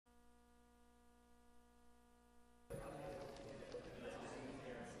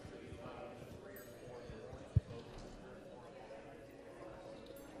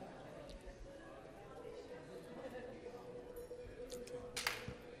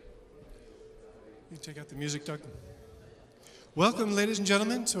You take out the music, Doug. Welcome, ladies and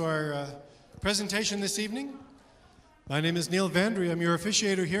gentlemen, to our presentation this evening. My name is Neil Vandry. I'm your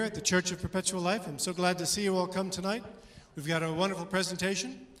officiator here at the Church of Perpetual Life. I'm so glad to see you all come tonight. We've got a wonderful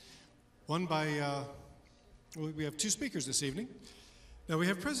presentation, one by, we have two speakers this evening. Now, we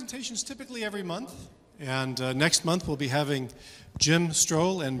have presentations typically every month, and next month we'll be having Jim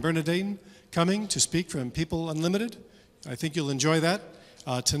Stroll and Bernadine coming to speak from People Unlimited. I think you'll enjoy that.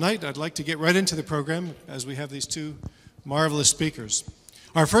 Tonight, I'd like to get right into the program as we have these two marvelous speakers.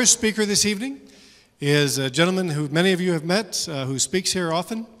 Our first speaker this evening is a gentleman who many of you have met, who speaks here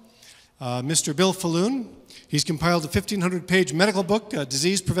often, Mr. Bill Falloon. He's compiled a 1,500-page medical book,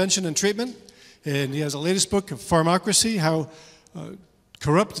 Disease Prevention and Treatment, and he has a latest book, Pharmacracy, How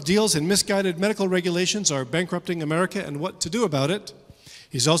Corrupt Deals and Misguided Medical Regulations Are Bankrupting America and What to Do About It.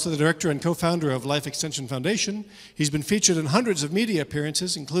 He's also the director and co-founder of Life Extension Foundation. He's been featured in hundreds of media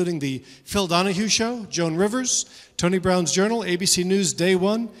appearances, including The Phil Donahue Show, Joan Rivers, Tony Brown's Journal, ABC News Day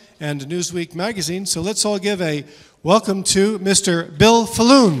One, and Newsweek magazine. So let's all give a welcome to Mr. Bill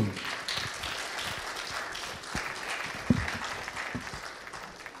Falloon.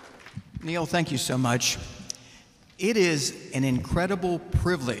 Neil, thank you so much. It is an incredible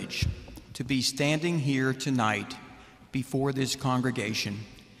privilege to be standing here tonight before this congregation.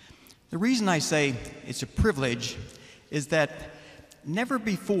 The reason I say it's a privilege is that never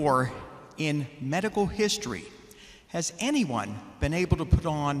before in medical history has anyone been able to put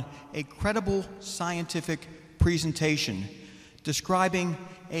on a credible scientific presentation describing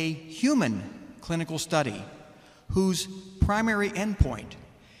a human clinical study whose primary endpoint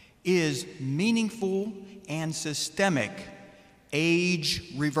is meaningful and systemic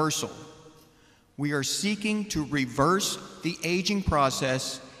age reversal. We are seeking to reverse the aging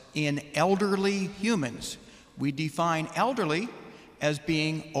process in elderly humans. We define elderly as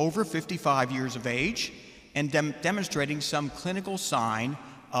being over 55 years of age and demonstrating some clinical sign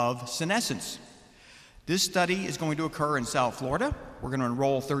of senescence. This study is going to occur in South Florida. We're going to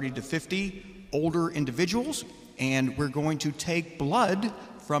enroll 30 to 50 older individuals, and we're going to take blood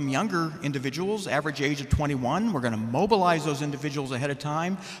from younger individuals, average age of 21. We're going to mobilize those individuals ahead of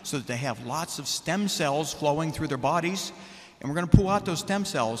time so that they have lots of stem cells flowing through their bodies. And we're going to pull out those stem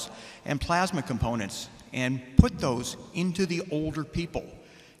cells and plasma components and put those into the older people.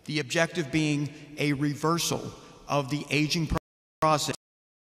 The objective being a reversal of the aging process.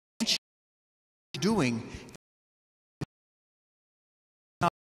 Doing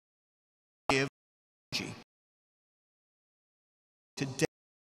today.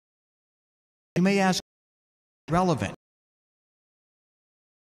 You may ask, relevant,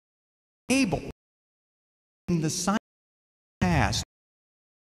 able in the science past,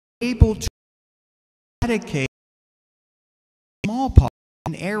 able to eradicate smallpox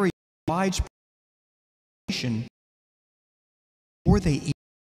in areas of widespread population before they even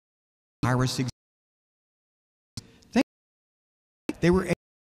virus exists. They were able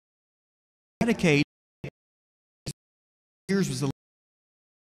to eradicate years was the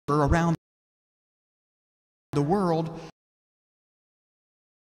around the world.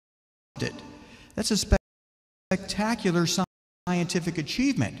 That's a spectacular scientific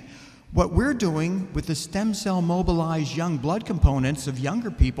achievement. What we're doing with the stem cell mobilized young blood components of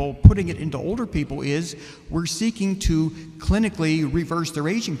younger people, putting it into older people, is we're seeking to clinically reverse their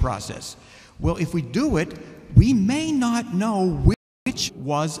aging process. Well, if we do it, we may not know which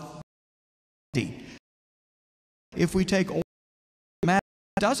was ready. If we take older,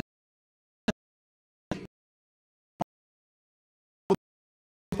 doesn't.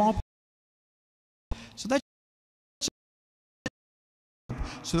 So that's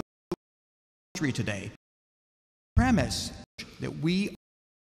today. Premise that we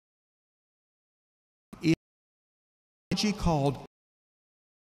is called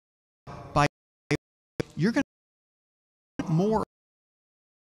by you're going to more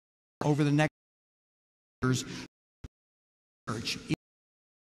over the next years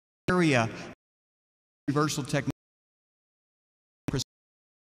area reversal technique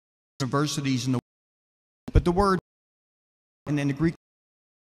universities in the world. But the word and in the Greek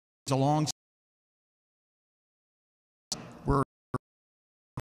is along we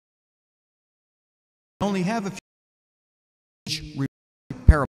only have a few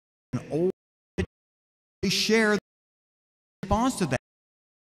parable old they share the response to that.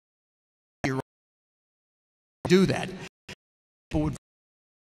 Do that. People would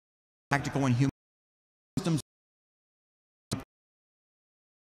practical and human systems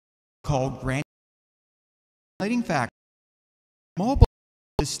called granulating factor. Mobile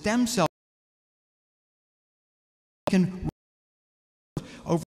the stem cell can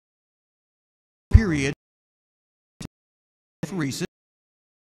over a period apheresis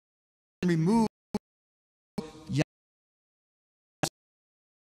and remove young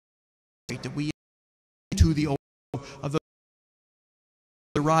that we into the of the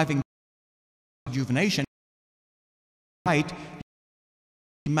arriving rejuvenation. Right,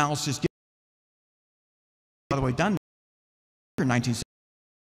 the mouse is by the way done in 1960.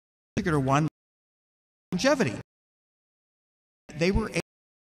 Particular one, longevity. They were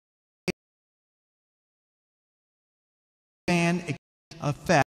an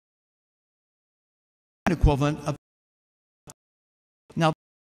effect equivalent of now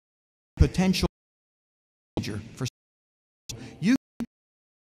potential for you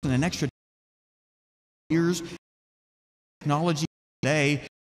in an extra years technology today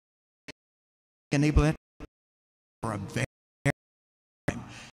enable that for a very time.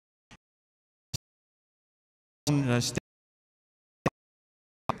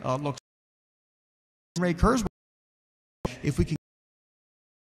 Looks Ray Kurzweil, if we can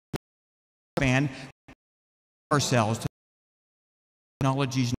expand ourselves to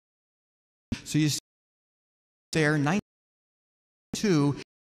technologies. So you see there 92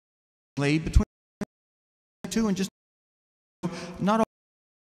 laid between 2 and just not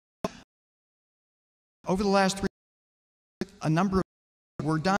over the last 3 a number of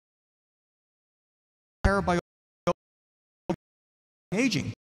were done parabiology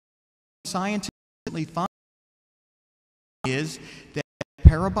aging. Scientifically found is that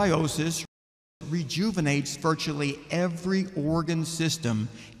parabiosis rejuvenates virtually every organ system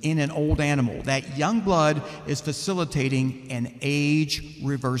in an old animal. That young blood is facilitating an age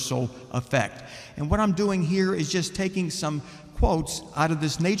reversal effect. And what I'm doing here is just taking some quotes out of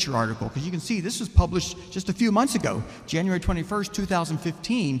this Nature article, because you can see this was published just a few months ago, January 21st,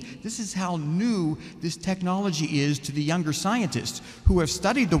 2015. This is how new this technology is to the younger scientists who have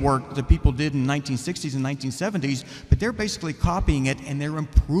studied the work that people did in the 1960s and 1970s, but they're basically copying it and they're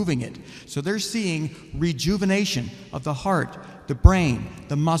improving it. So they're seeing rejuvenation of the heart, the brain,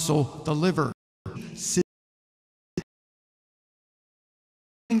 the muscle, the liver. Nothing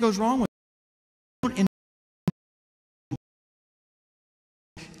goes wrong with it.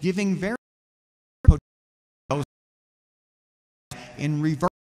 Giving very potential in reverse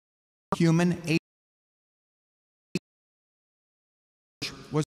human age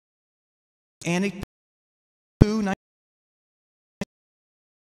was anecdotal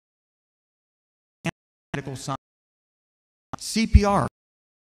medical science. CPR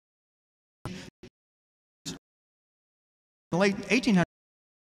in the late 1800s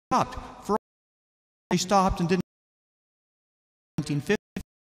stopped for they stopped and didn't 1950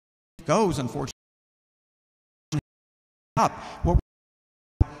 goes unfortunately up what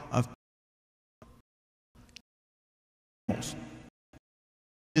of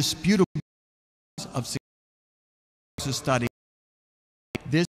disputable of study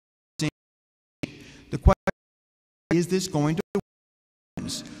this the question is this going to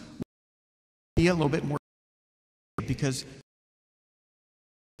be a little bit more because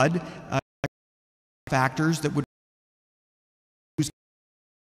factors that would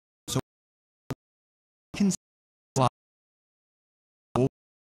so can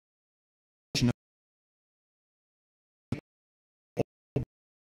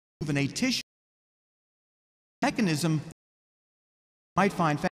of a tissue mechanism might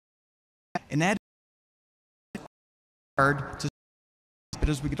find and that is hard to but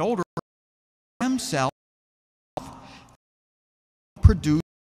as we get older stem cells produce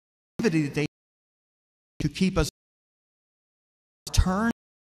activity that they to keep us turn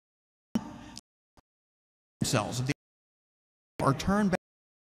cells of the or turn back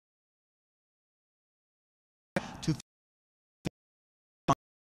to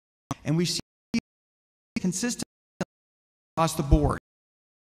and we see consistent across the board.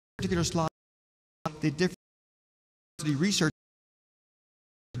 Particular slide, the different research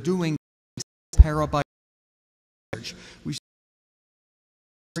doing parabiology research. We see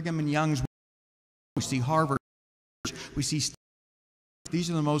Brigham and Young's. We see Harvard. We see these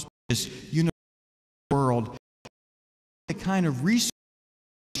are the most universities in the world. The kind of research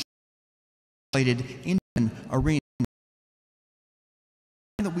related in an arena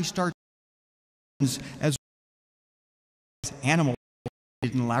that we start as animals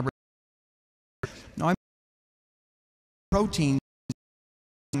in laboratory. Now I'm protein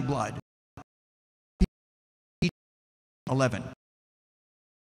in blood. 11.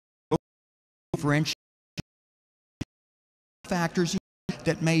 Differentiate factors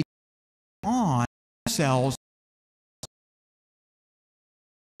that may on cells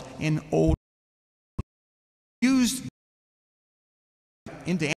in old used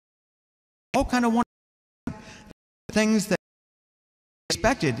into all kind of things that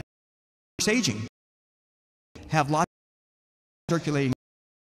expected aging. Have lots of circulating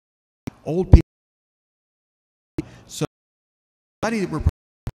old people. So the study that we're going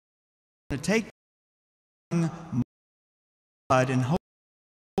to take blood and hope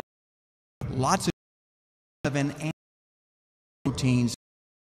lots of an proteins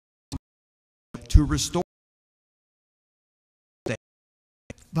to restore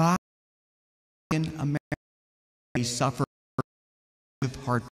 5 million Americans suffer with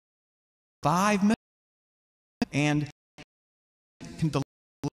heart 5 million and can delay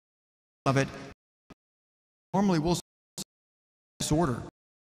of it. Normally we'll see disorder.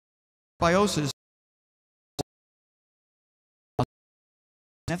 Biosis. And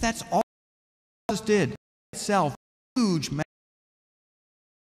if that's all this did itself, huge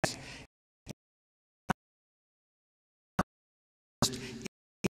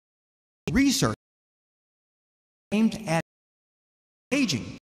research aimed at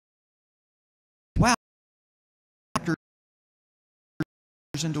aging. Wow, after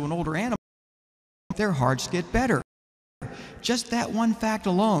into an older animal, their hearts get better. Just that one fact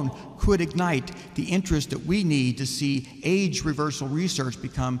alone could ignite the interest that we need to see age reversal research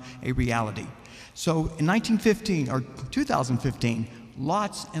become a reality. So in 2015,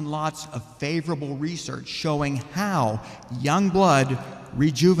 lots and lots of favorable research showing how young blood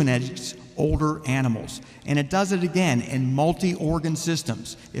rejuvenates older animals. And it does it again in multi-organ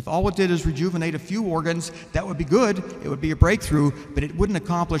systems. If all it did is rejuvenate a few organs, that would be good. It would be a breakthrough, but it wouldn't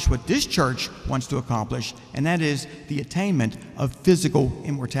accomplish what this church wants to accomplish, and that is the attainment of physical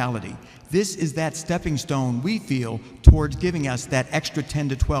immortality. This is that stepping stone we feel towards giving us that extra 10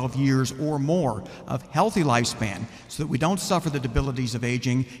 to 12 years or more of healthy lifespan so that we don't suffer the debilities of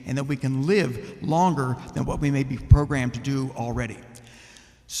aging and that we can live longer than what we may be programmed to do already.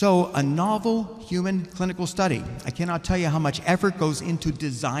 So a novel human clinical study. I cannot tell you how much effort goes into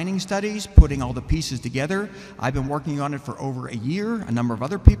designing studies, putting all the pieces together. I've been working on it for over a year. A number of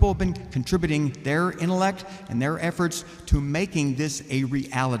other people have been contributing their intellect and their efforts to making this a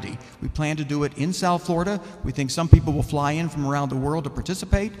reality. We plan to do it in South Florida. We think some people will fly in from around the world to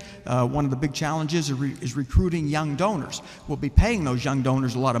participate. One of the big challenges is recruiting young donors. We'll be paying those young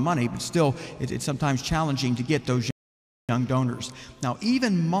donors a lot of money, but still it's sometimes challenging to get those young donors. Now,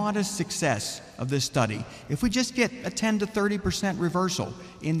 even modest success of this study, if we just get a 10 to 30% reversal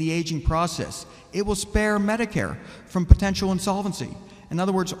in the aging process, it will spare Medicare from potential insolvency. In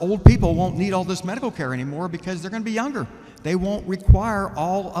other words, old people won't need all this medical care anymore because they're going to be younger. They won't require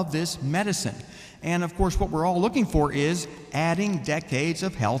all of this medicine. And of course, what we're all looking for is adding decades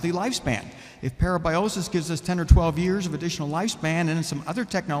of healthy lifespan. If parabiosis gives us 10 or 12 years of additional lifespan and some other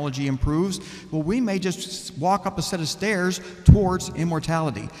technology improves, well, we may just walk up a set of stairs towards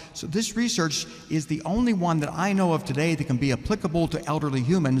immortality. So this research is the only one that I know of today that can be applicable to elderly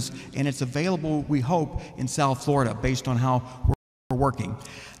humans, and it's available, we hope, in South Florida based on how we're working.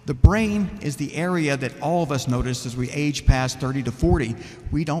 The brain is the area that all of us notice as we age past 30 to 40.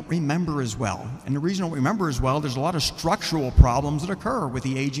 We don't remember as well. And the reason we don't remember as well, there's a lot of structural problems that occur with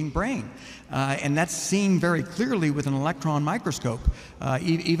the aging brain. And that's seen very clearly with an electron microscope.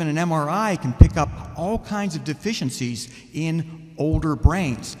 Even an MRI can pick up all kinds of deficiencies in older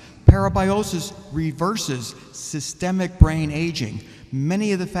brains. Parabiosis reverses systemic brain aging.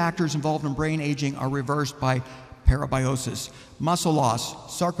 Many of the factors involved in brain aging are reversed by parabiosis. Muscle loss,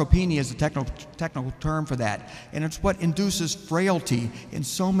 sarcopenia is a technical term for that, and it's what induces frailty in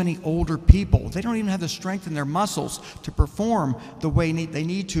so many older people. They don't even have the strength in their muscles to perform the way they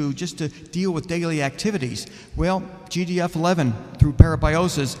need to just to deal with daily activities. Well, GDF11, through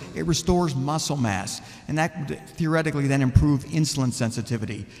parabiosis, it restores muscle mass, and that would theoretically then improve insulin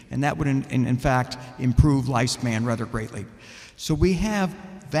sensitivity, and that would in fact improve lifespan rather greatly. So we have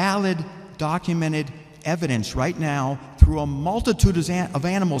valid, documented evidence right now through a multitude of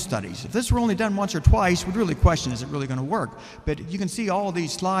animal studies. If this were only done once or twice, we'd really question, is it really going to work? But you can see all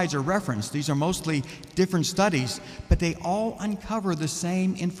these slides are referenced. These are mostly different studies, but they all uncover the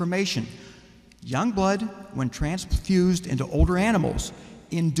same information. Young blood, when transfused into older animals,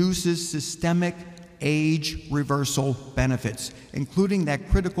 induces systemic age reversal benefits, including that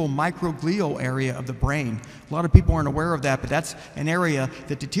critical microglial area of the brain. A lot of people aren't aware of that, but that's an area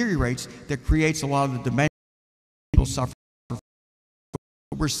that deteriorates, that creates a lot of the dementia people suffer.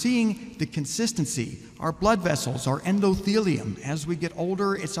 We're seeing the consistency. Our blood vessels, our endothelium, as we get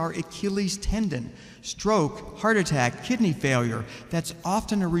older, it's our Achilles tendon. Stroke, heart attack, kidney failure, that's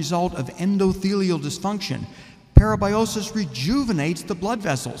often a result of endothelial dysfunction. Parabiosis rejuvenates the blood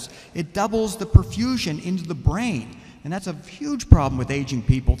vessels. It doubles the perfusion into the brain. And that's a huge problem with aging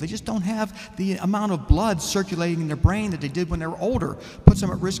people. They just don't have the amount of blood circulating in their brain that they did when they were older. Puts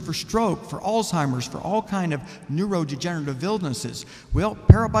them at risk for stroke, for Alzheimer's, for all kind of neurodegenerative illnesses. Well,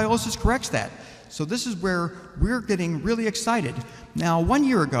 parabiosis corrects that. So this is where we're getting really excited. Now, 1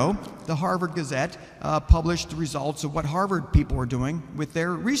 year ago, the Harvard Gazette published the results of what Harvard people are doing with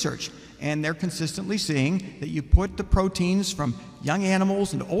their research. And they're consistently seeing that you put the proteins from young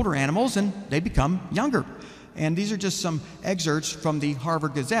animals into older animals and they become younger. And these are just some excerpts from the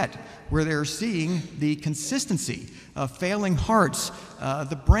Harvard Gazette where they're seeing the consistency of failing hearts,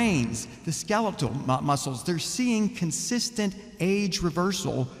 the brains, the skeletal muscles. They're seeing consistent age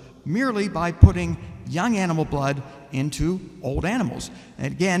reversal merely by putting young animal blood into old animals.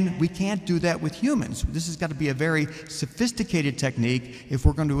 And again, we can't do that with humans. This has got to be a very sophisticated technique if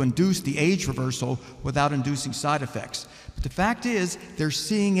we're going to induce the age reversal without inducing side effects. But the fact is, they're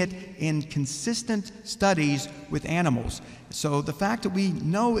seeing it in consistent studies with animals. So the fact that we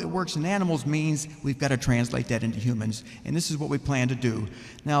know it works in animals means we've got to translate that into humans, and this is what we plan to do.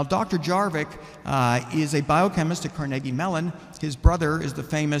 Now, Dr. Jarvik is a biochemist at Carnegie Mellon. His brother is the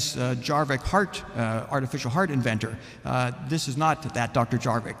famous Jarvik artificial heart inventor. This is not that Dr.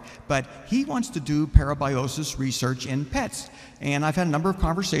 Jarvik, but he wants to do parabiosis research in pets. And I've had a number of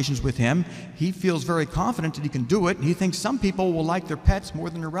conversations with him. He feels very confident that he can do it. He thinks some people will like their pets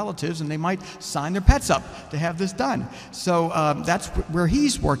more than their relatives, and they might sign their pets up to have this done. So that's where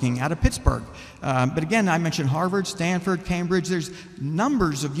he's working, out of Pittsburgh. But again, I mentioned Harvard, Stanford, Cambridge. There's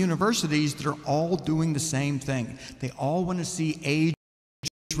numbers of universities that are all doing the same thing. They all want to see age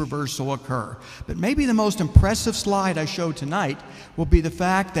reversal occur. But maybe the most impressive slide I show tonight will be the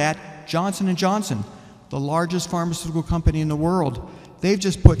fact that Johnson & Johnson, the largest pharmaceutical company in the world, they've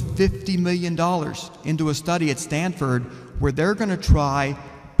just put $50 million into a study at Stanford where they're going to try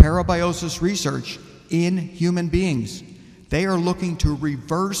parabiosis research in human beings. They are looking to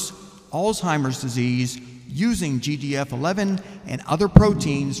reverse Alzheimer's disease using GDF11 and other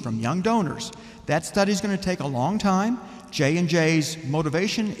proteins from young donors. That study is going to take a long time. J&J's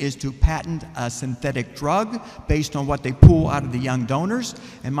motivation is to patent a synthetic drug based on what they pull out of the young donors.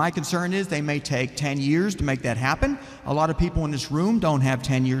 And my concern is they may take 10 years to make that happen. A lot of people in this room don't have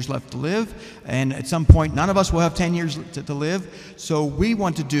 10 years left to live. And at some point, none of us will have 10 years to live. So we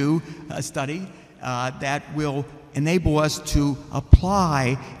want to do a study that will enable us to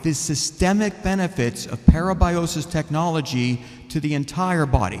apply the systemic benefits of parabiosis technology to the entire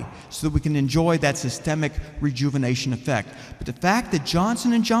body so that we can enjoy that systemic rejuvenation effect. But the fact that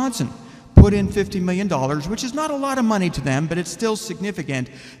Johnson & Johnson put in $50 million, which is not a lot of money to them, but it's still significant,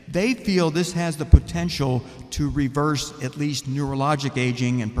 they feel this has the potential to reverse at least neurologic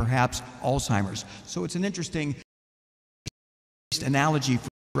aging and perhaps Alzheimer's. So it's an interesting analogy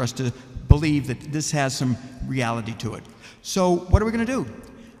for us to believe that this has some reality to it. So what are we going to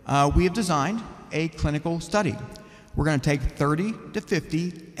do? We have designed a clinical study. We're going to take 30 to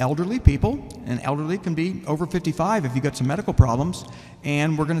 50 elderly people, and elderly can be over 55 if you've got some medical problems,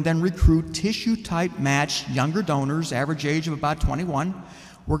 and we're going to then recruit tissue-type matched younger donors, average age of about 21.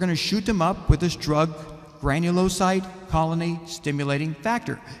 We're going to shoot them up with this drug, granulocyte colony stimulating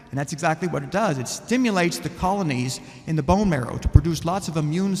factor. And that's exactly what it does. It stimulates the colonies in the bone marrow to produce lots of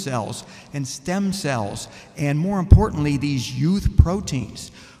immune cells and stem cells, and more importantly, these youth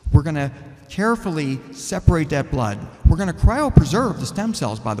proteins. We're going to carefully separate that blood. We're going to cryopreserve the stem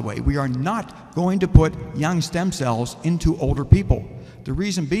cells, by the way. We are not going to put young stem cells into older people. The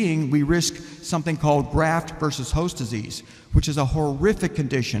reason being, we risk something called graft versus host disease, which is a horrific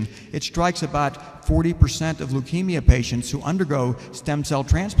condition. It strikes about 40% of leukemia patients who undergo stem cell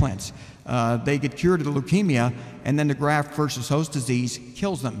transplants. They get cured of the leukemia, and then the graft versus host disease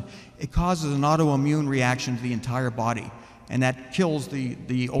kills them. It causes an autoimmune reaction to the entire body, and that kills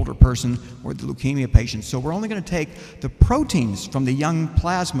the older person or the leukemia patient. So we're only going to take the proteins from the young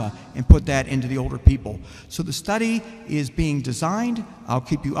plasma and put that into the older people. So the study is being designed. I'll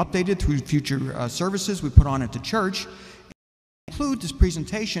keep you updated through future services we put on at the church. To conclude this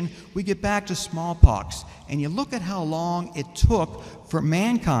presentation, we get back to smallpox, and you look at how long it took for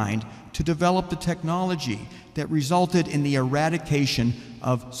mankind to develop the technology that resulted in the eradication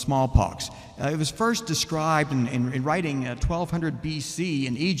of smallpox. It was first described in writing 1200 BC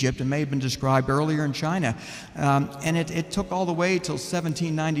in Egypt, and may have been described earlier in China. And it took all the way till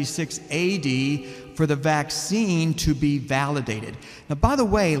 1796 AD for the vaccine to be validated. Now, by the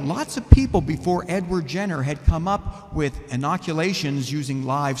way, lots of people before Edward Jenner had come up with inoculations using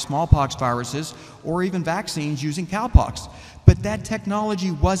live smallpox viruses or even vaccines using cowpox. But that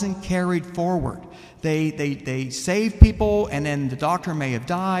technology wasn't carried forward. They saved people, and then the doctor may have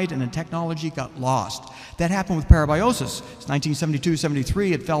died, and the technology got lost. That happened with parabiosis. It's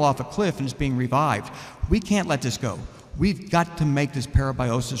 1972-73, it fell off a cliff and it's being revived. We can't let this go. We've got to make this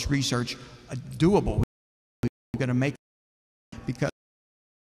parabiosis research doable. We've got to make it because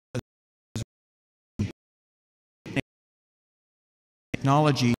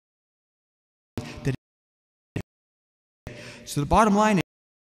technology that. So the bottom line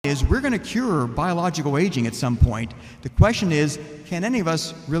is we're going to cure biological aging at some point. The question is, can any of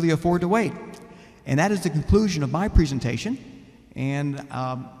us really afford to wait? And that is the conclusion of my presentation. And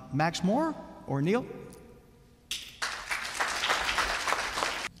Max Moore or Neil?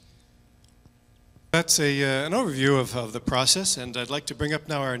 That's an overview of the process, and I'd like to bring up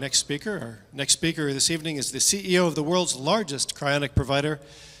now our next speaker. Our next speaker this evening is the CEO of the world's largest cryonic provider,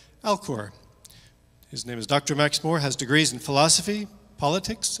 Alcor. His name is Dr. Max Moore, has degrees in philosophy,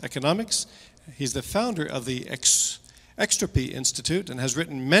 politics, economics. He's the founder of the Extropy Institute and has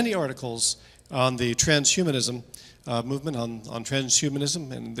written many articles on the transhumanism movement, on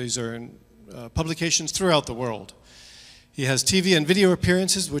transhumanism, and these are in publications throughout the world. He has TV and video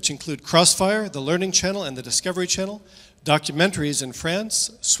appearances which include Crossfire, the Learning Channel, and the Discovery Channel, documentaries in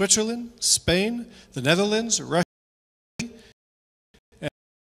France, Switzerland, Spain, the Netherlands, Russia,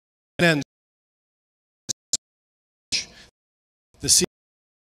 and the Sea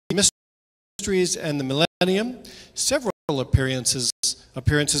Mysteries and the Millennium, several appearances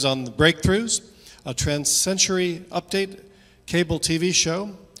on the Breakthroughs, a trans-century update cable TV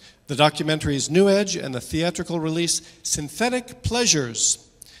show, the documentaries New Edge, and the theatrical release Synthetic Pleasures,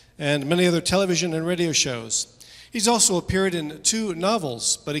 and many other television and radio shows. He's also appeared in 2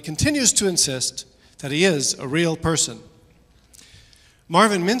 novels, but he continues to insist that he is a real person.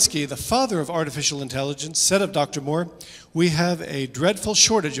 Marvin Minsky, the father of artificial intelligence, said of Dr. Moore, "We have a dreadful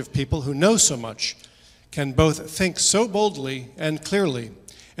shortage of people who know so much, can both think so boldly and clearly,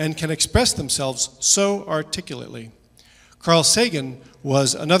 and can express themselves so articulately." Carl Sagan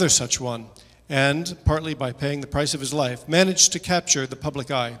was another such one, and, partly by paying the price of his life, managed to capture the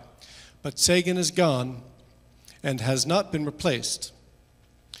public eye. But Sagan is gone and has not been replaced.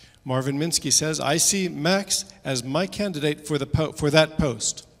 Marvin Minsky says, "I see Max as my candidate for that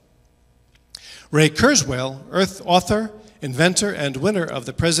post." Ray Kurzweil, author, inventor, and winner of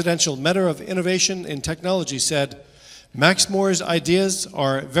the Presidential Medal of Innovation in Technology, said, "Max Moore's ideas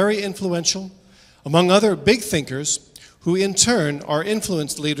are very influential, among other big thinkers, who in turn are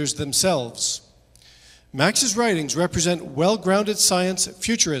influenced leaders themselves. Max's writings represent well-grounded science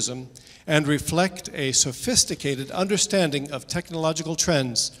futurism and reflect a sophisticated understanding of technological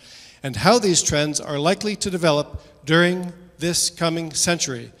trends and how these trends are likely to develop during this coming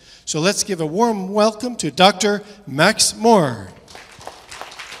century." So let's give a warm welcome to Dr. Max Moore.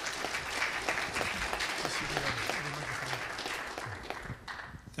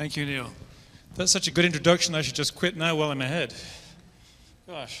 Thank you, Neil. That's such a good introduction, I should just quit now while I'm ahead.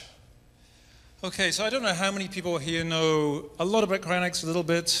 Gosh. Okay, so I don't know how many people here know a lot about cryonics, a little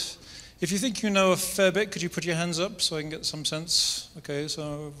bit. If you think you know a fair bit, could you put your hands up so I can get some sense? Okay,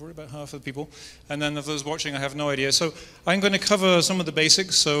 so we're about half of the people. And then of those watching, I have no idea. So I'm going to cover some of the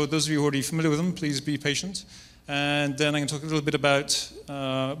basics, so those of you already familiar with them, please be patient. And then I can talk a little bit about,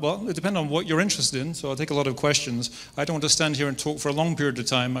 well, it depends on what you're interested in, so I'll take a lot of questions. I don't want to stand here and talk for a long period of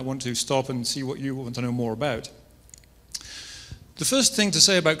time. I want to stop and see what you want to know more about. The first thing to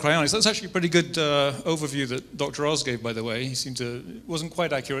say about cryonics, that's actually a pretty good overview that Dr. Oz gave, by the way. He seemed to, it wasn't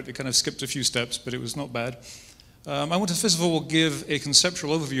quite accurate, it kind of skipped a few steps, but it was not bad. I want to first of all give a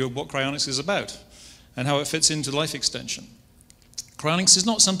conceptual overview of what cryonics is about and how it fits into life extension. Cryonics is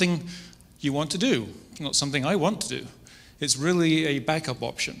not something you want to do. It's not something I want to do. It's really a backup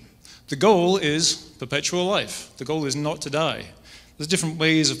option. The goal is perpetual life. The goal is not to die. There's different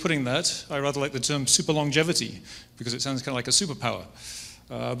ways of putting that. I rather like the term super longevity because it sounds kind of like a superpower.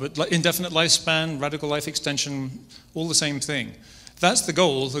 But indefinite lifespan, radical life extension, all the same thing. That's the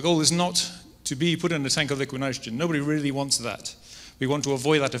goal. The goal is not to be put in a tank of liquid nitrogen. Nobody really wants that. We want to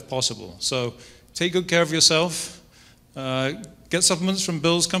avoid that if possible. So take good care of yourself. Get supplements from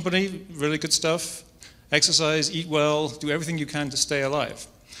Bill's company, really good stuff. Exercise, eat well, do everything you can to stay alive.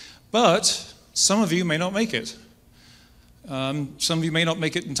 But some of you may not make it. Some of you may not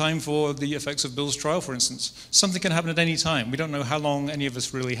make it in time for the effects of Bill's trial, for instance. Something can happen at any time. We don't know how long any of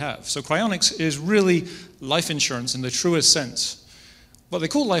us really have. So cryonics is really life insurance in the truest sense. What they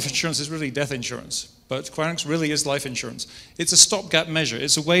call life insurance is really death insurance. But cryonics really is life insurance. It's a stopgap measure.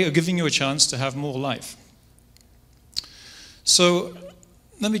 It's a way of giving you a chance to have more life. So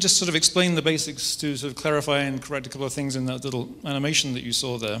let me just sort of explain the basics to sort of clarify and correct a couple of things in that little animation that you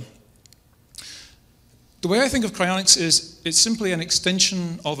saw there. The way I think of cryonics is it's simply an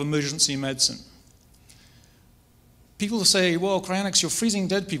extension of emergency medicine. People say, well, cryonics, you're freezing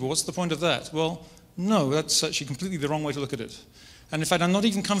dead people. What's the point of that? Well, no, that's actually completely the wrong way to look at it. And in fact, I'm not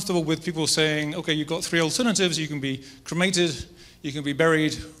even comfortable with people saying, okay, you've got three alternatives. You can be cremated, you can be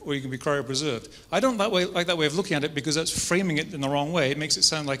buried, or you can be cryopreserved. I don't like that way of looking at it because that's framing it in the wrong way. It makes it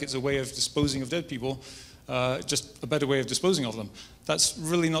sound like it's a way of disposing of dead people, just a better way of disposing of them. That's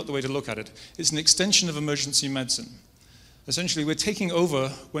really not the way to look at it. It's an extension of emergency medicine. Essentially, we're taking over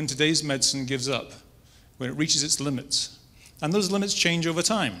when today's medicine gives up, when it reaches its limits. And those limits change over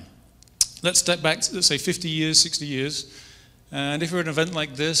time. Let's step back, let's say 50 years, 60 years. And if we were at an event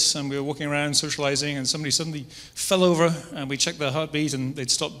like this and we were walking around socializing and somebody suddenly fell over and we checked their heartbeat and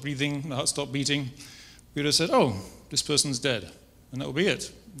they'd stopped breathing, the heart stopped beating, we would have said, oh, this person's dead. And that would be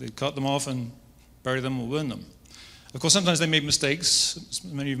it. They'd cut them off and bury them or burn them. Of course, sometimes they made mistakes. As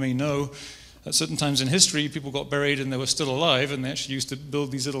many of you may know, at certain times in history, people got buried and they were still alive, and they actually used to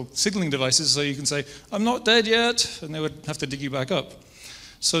build these little signaling devices so you can say, I'm not dead yet, and they would have to dig you back up.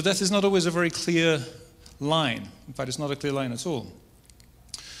 So death is not always a very clear line. In fact, it's not a clear line at all.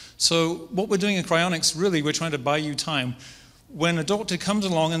 So what we're doing in cryonics, really, we're trying to buy you time. When a doctor comes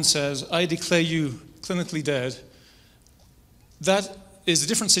along and says, I declare you clinically dead, that is a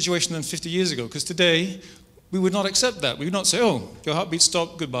different situation than 50 years ago, because today, we would not accept that. We would not say, oh, your heartbeat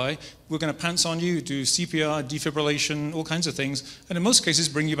stopped, goodbye. We're going to pants on you, do CPR, defibrillation, all kinds of things, and in most cases,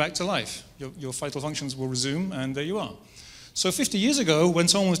 bring you back to life. Your vital functions will resume, and there you are. So 50 years ago, when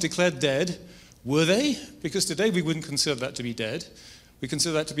someone was declared dead, were they? Because today we wouldn't consider that to be dead. We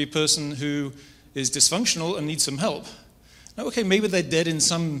consider that to be a person who is dysfunctional and needs some help. Now, okay, maybe they're dead in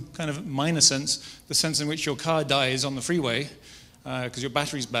some kind of minor sense, the sense in which your car dies on the freeway because your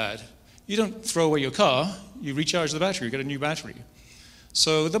battery's bad. You don't throw away your car, you recharge the battery, you get a new battery.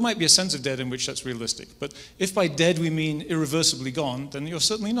 So there might be a sense of dead in which that's realistic. But if by dead we mean irreversibly gone, then you're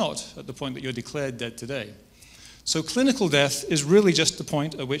certainly not at the point that you're declared dead today. So clinical death is really just the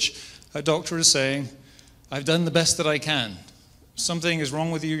point at which a doctor is saying, I've done the best that I can. Something is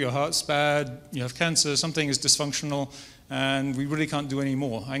wrong with you, your heart's bad, you have cancer, something is dysfunctional, and we really can't do any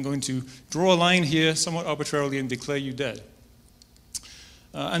more. I'm going to draw a line here somewhat arbitrarily and declare you dead.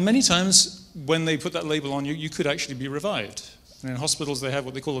 And many times, when they put that label on you, you could actually be revived. And in hospitals, they have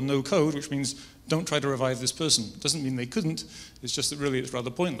what they call a no code, which means don't try to revive this person. It doesn't mean they couldn't, it's just that really it's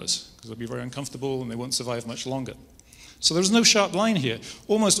rather pointless, because they'll be very uncomfortable and they won't survive much longer. So there's no sharp line here.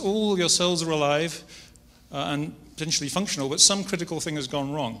 Almost all your cells are alive and potentially functional, but some critical thing has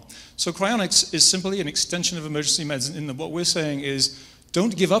gone wrong. So cryonics is simply an extension of emergency medicine in that what we're saying is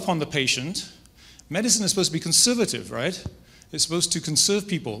don't give up on the patient. Medicine is supposed to be conservative, right? It's supposed to conserve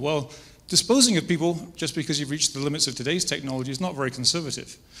people. Well, disposing of people, just because you've reached the limits of today's technology, is not very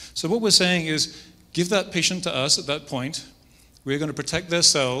conservative. So what we're saying is, give that patient to us at that point. We're going to protect their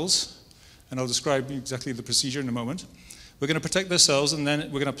cells, and I'll describe exactly the procedure in a moment. We're going to protect their cells, and then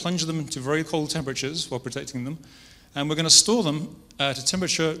we're going to plunge them to very cold temperatures while protecting them. And we're going to store them at a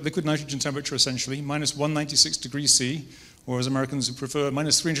temperature, liquid nitrogen temperature essentially, minus 196 degrees C, or as Americans would prefer,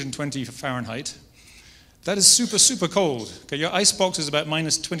 minus 320 Fahrenheit. That is super, super cold. Okay, your ice box is about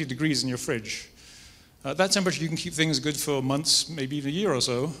minus 20 degrees in your fridge. At that temperature, you can keep things good for months, maybe even a year or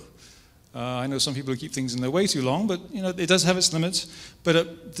so. I know some people who keep things in there way too long, but it does have its limits. But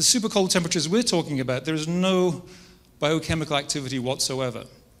at the super cold temperatures we're talking about, there is no biochemical activity whatsoever.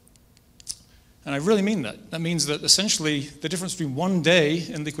 And I really mean that. That means that essentially the difference between 1 day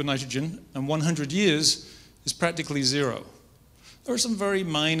in liquid nitrogen and 100 years is practically zero. There are some very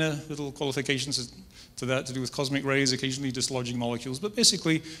minor little qualifications to that to do with cosmic rays, occasionally dislodging molecules, but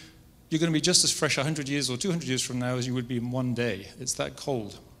basically you're going to be just as fresh 100 years or 200 years from now as you would be in 1 day. It's that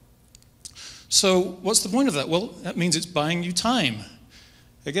cold. So what's the point of that? Well, that means it's buying you time.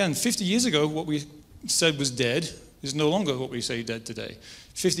 Again, 50 years ago, what we said was dead is no longer what we say dead today.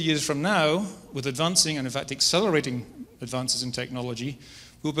 50 years from now, with advancing and in fact accelerating advances in technology,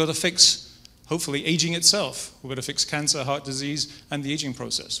 we'll be able to fix hopefully aging itself. We're going to fix cancer, heart disease, and the aging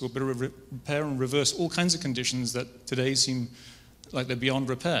process. We'll be able to repair and reverse all kinds of conditions that today seem like they're beyond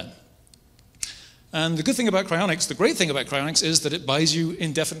repair. And the good thing about cryonics, the great thing about cryonics, is that it buys you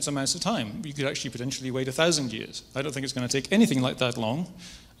indefinite amounts of time. You could actually potentially wait 1,000 years. I don't think it's going to take anything like that long.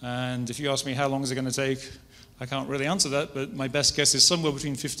 And if you ask me how long is it going to take, I can't really answer that, but my best guess is somewhere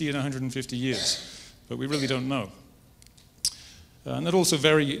between 50 and 150 years. But we really don't know. And that also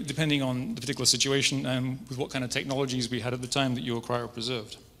vary depending on the particular situation and with what kind of technologies we had at the time that you were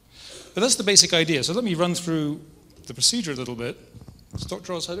cryopreserved. But that's the basic idea. So let me run through the procedure a little bit.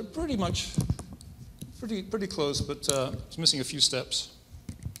 Dr. Ross had it pretty close, but it's missing a few steps.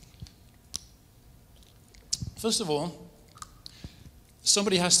 First of all,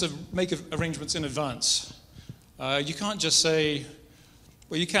 somebody has to make arrangements in advance. You can't just say,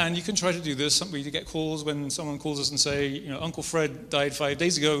 well, you can try to do this. We get calls when someone calls us and say, you know, Uncle Fred died 5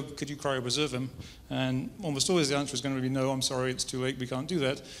 days ago, could you cryopreserve him? And almost always the answer is going to be no, I'm sorry, it's too late, we can't do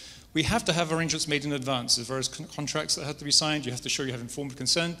that. We have to have arrangements made in advance. There's various contracts that have to be signed. You have to show you have informed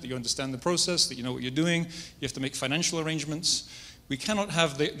consent, that you understand the process, that you know what you're doing. You have to make financial arrangements. We cannot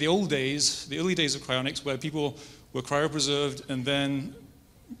have the old days, the early days of cryonics, where people were cryopreserved and then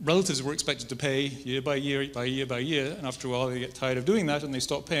relatives were expected to pay year by year, by year by year, and after a while they get tired of doing that and they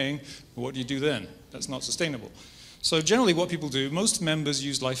stop paying. Well, what do you do then? That's not sustainable. So generally what people do, most members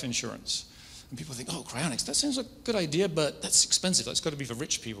use life insurance. And people think, oh, cryonics, that sounds like a good idea, but that's expensive. That's got to be for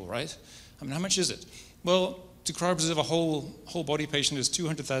rich people, right? I mean, how much is it? Well, to cryopreserve a whole body patient is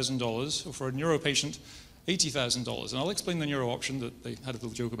 $200,000, or for a neuro patient, $80,000. And I'll explain the neuro option that they had a little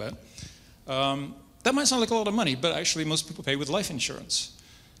joke about. That might sound like a lot of money, but actually most people pay with life insurance.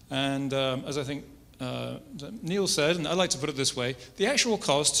 And as I think Neil said, and I like to put it this way, the actual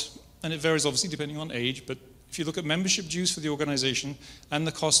cost, and it varies obviously depending on age, but if you look at membership dues for the organization and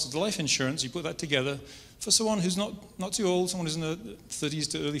the cost of the life insurance, you put that together, for someone who's not too old, someone who's in the 30s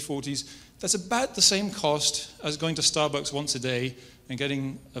to early 40s, that's about the same cost as going to Starbucks once a day and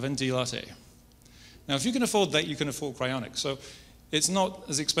getting a venti latte. Now, if you can afford that, you can afford cryonics. So it's not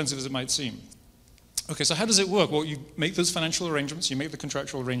as expensive as it might seem. Okay, so how does it work? Well, you make those financial arrangements, you make the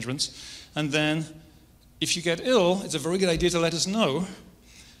contractual arrangements, and then if you get ill, it's a very good idea to let us know,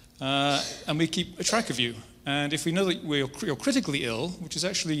 and we keep a track of you. And if we know that you're critically ill, which is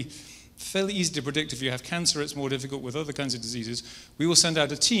actually fairly easy to predict. If you have cancer, it's more difficult with other kinds of diseases. We will send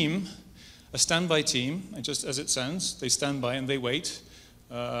out a team, a standby team, and just as it sounds, they stand by and they wait,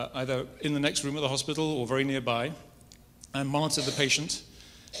 either in the next room of the hospital or very nearby, and monitor the patient.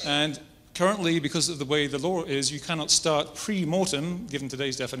 And currently, because of the way the law is, you cannot start pre-mortem, given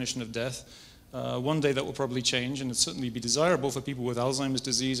today's definition of death. One day that will probably change, and it'll certainly be desirable for people with Alzheimer's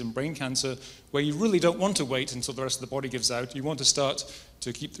disease and brain cancer, where you really don't want to wait until the rest of the body gives out. You want to start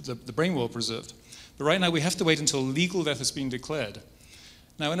to keep the brain well preserved. But right now, we have to wait until legal death has been declared.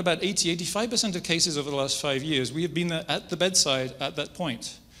 Now, in about 85% of cases over the last 5 years, we have been at the bedside at that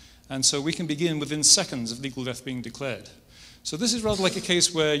point. And so we can begin within seconds of legal death being declared. So this is rather like a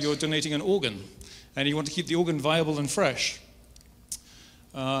case where you're donating an organ, and you want to keep the organ viable and fresh.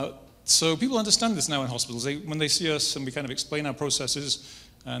 So people understand this now in hospitals. When they see us and we kind of explain our processes,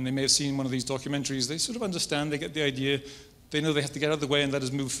 and they may have seen one of these documentaries, they sort of understand, they get the idea, they know they have to get out of the way and let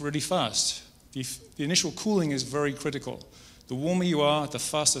us move really fast. The initial cooling is very critical. The warmer you are, the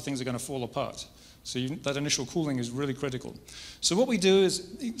faster things are going to fall apart. So that initial cooling is really critical. So what we do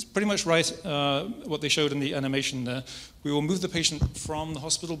is, it's pretty much right what they showed in the animation there. We will move the patient from the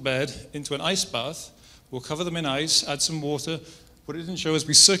hospital bed into an ice bath. We'll cover them in ice, add some water. What it didn't show is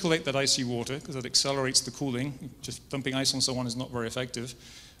we circulate that icy water because that accelerates the cooling. Just dumping ice on someone is not very effective.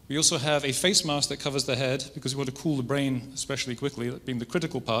 We also have a face mask that covers the head because we want to cool the brain especially quickly, that being the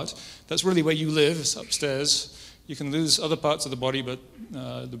critical part. That's really where you live, it's upstairs. You can lose other parts of the body, but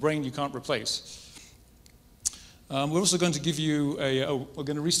the brain you can't replace. We're also going to give you we're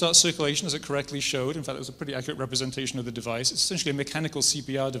going to restart circulation as it correctly showed. In fact, it was a pretty accurate representation of the device. It's essentially a mechanical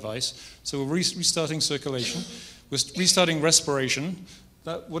CPR device. So we're restarting circulation. We're restarting respiration.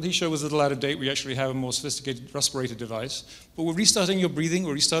 What he showed was a little out of date. We actually have a more sophisticated respirator device. But we're restarting your breathing,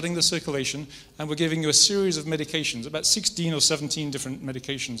 we're restarting the circulation, and we're giving you a series of medications, about 16 or 17 different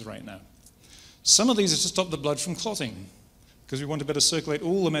medications right now. Some of these are to stop the blood from clotting, because we want to better circulate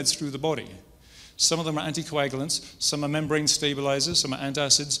all the meds through the body. Some of them are anticoagulants, some are membrane stabilizers, some are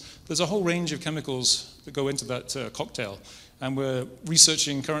antacids. There's a whole range of chemicals that go into that cocktail. And we're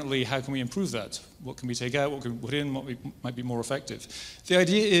researching currently how can we improve that? What can we take out? What can we put in? What might be more effective? The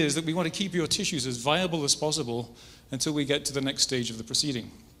idea is that we want to keep your tissues as viable as possible until we get to the next stage of the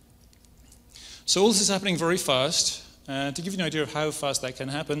proceeding. So all this is happening very fast. And to give you an idea of how fast that can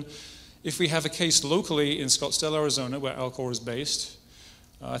happen, if we have a case locally in Scottsdale, Arizona, where Alcor is based,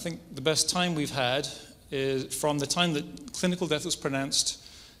 I think the best time we've had is from the time that clinical death was pronounced,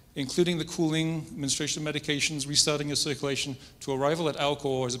 including the cooling, administration of medications, restarting your circulation, to arrival at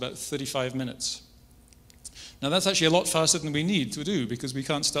Alcor is about 35 minutes. Now that's actually a lot faster than we need to do because we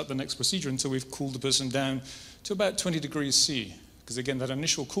can't start the next procedure until we've cooled the person down to about 20 degrees C, because again, that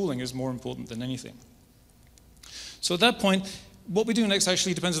initial cooling is more important than anything. So at that point, what we do next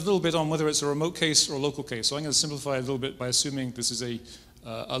actually depends a little bit on whether it's a remote case or a local case. So I'm going to simplify a little bit by assuming this is a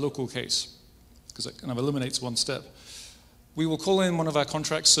local case, because it kind of eliminates one step. We will call in one of our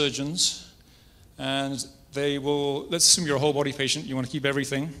contract surgeons, and they will, let's assume you're a whole body patient, you want to keep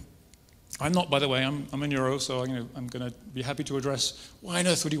everything. I'm not, by the way, I'm a neuro, so I'm going to be happy to address why on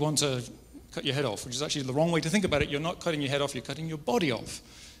earth would you want to cut your head off, which is actually the wrong way to think about it. You're not cutting your head off, you're cutting your body off.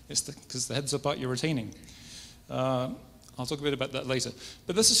 It's because the head's the part you're retaining. I'll talk a bit about that later.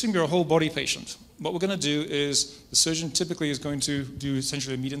 But let's assume you're a whole body patient. What we're going to do is the surgeon typically is going to do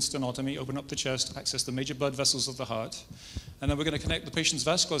essentially a median stenotomy, open up the chest, access the major blood vessels of the heart, and then we're going to connect the patient's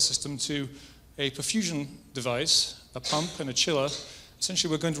vascular system to a perfusion device, a pump and a chiller.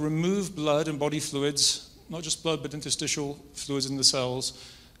 Essentially, we're going to remove blood and body fluids, not just blood, but interstitial fluids in the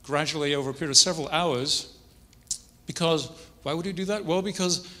cells, gradually over a period of several hours. Because, why would we do that? Well,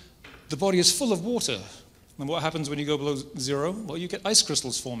 because the body is full of water. And what happens when you go below zero? Well, you get ice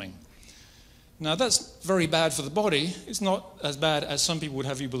crystals forming. Now, that's very bad for the body. It's not as bad as some people would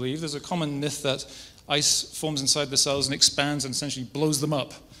have you believe. There's a common myth that ice forms inside the cells and expands and essentially blows them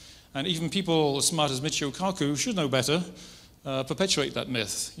up. And even people as smart as Michio Kaku should know better, perpetuate that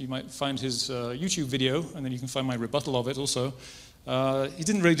myth. You might find his YouTube video, and then you can find my rebuttal of it also. He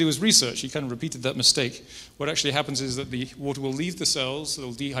didn't really do his research. He kind of repeated that mistake. What actually happens is that the water will leave the cells,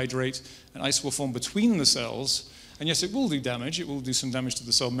 it'll dehydrate, and ice will form between the cells. And yes, it will do damage. It will do some damage to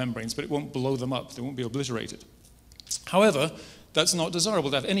the cell membranes, but it won't blow them up. They won't be obliterated. However, that's not desirable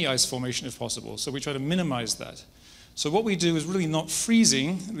to have any ice formation if possible, so we try to minimize that. So what we do is really not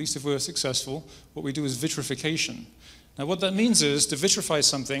freezing, at least if we're successful. What we do is vitrification. Now, what that means is to vitrify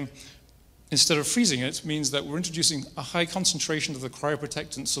something, instead of freezing it, means that we're introducing a high concentration of the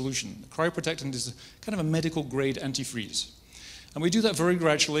cryoprotectant solution. The cryoprotectant is kind of a medical-grade antifreeze. And we do that very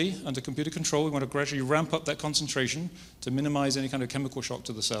gradually under computer control. We want to gradually ramp up that concentration to minimize any kind of chemical shock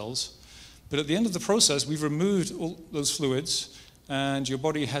to the cells. But at the end of the process, we've removed all those fluids, and your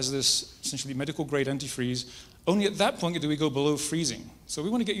body has this essentially medical-grade antifreeze. Only at that point do we go below freezing. So we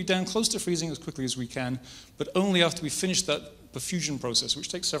want to get you down close to freezing as quickly as we can, but only after we finish that perfusion process, which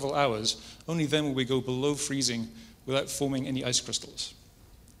takes several hours. Only then will we go below freezing without forming any ice crystals.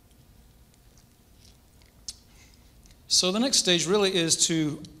 So the next stage really is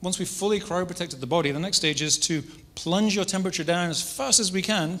to, once we've fully cryoprotected the body, the next stage is to plunge your temperature down as fast as we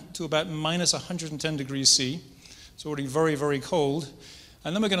can to about minus 110 degrees C. It's already very, very cold.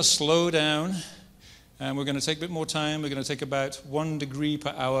 And then we're going to slow down, and we're going to take a bit more time. We're going to take about 1 degree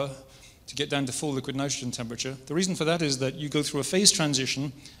per hour to get down to full liquid nitrogen temperature. The reason for that is that you go through a phase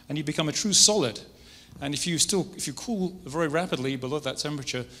transition and you become a true solid. And if you cool very rapidly below that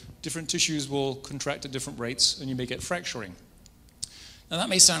temperature, different tissues will contract at different rates and you may get fracturing. Now that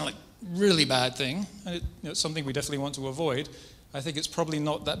may sound like a really bad thing, and it's something we definitely want to avoid. I think it's probably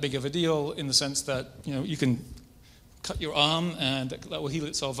not that big of a deal in the sense that you can cut your arm and that will heal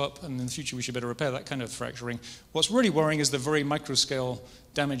itself up, and in the future we should better repair that kind of fracturing. What's really worrying is the very microscale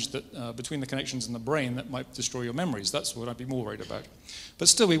damage that between the connections in the brain that might destroy your memories. That's what I'd be more worried about. But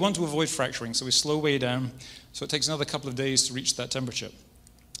still, we want to avoid fracturing, so we slow way down. So it takes another couple of days to reach that temperature.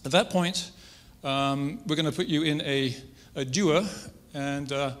 At that point, we're going to put you in a dewar, and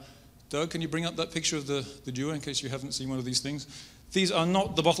Doug, can you bring up that picture of the dewar in case you haven't seen one of these things? These are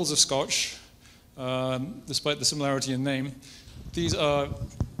not the bottles of scotch, despite the similarity in name. These are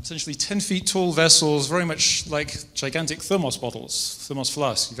essentially 10 feet tall vessels, very much like gigantic thermos bottles, thermos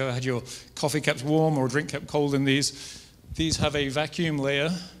flasks. You've ever had your coffee kept warm or a drink kept cold in these. These have a vacuum layer.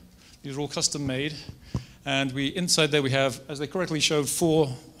 These are all custom made. And inside there we have, as they correctly showed,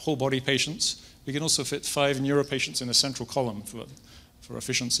 4 whole body patients. We can also fit 5 neuro patients in a central column for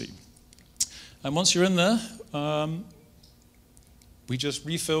efficiency. And once you're in there, we just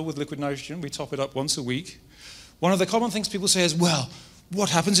refill with liquid nitrogen. We top it up once a week. One of the common things people say is, well, what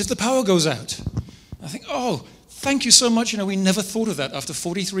happens if the power goes out? I think, oh, thank you so much. We never thought of that after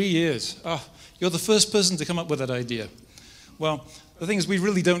 43 years. Oh, you're the first person to come up with that idea. Well, the thing is, we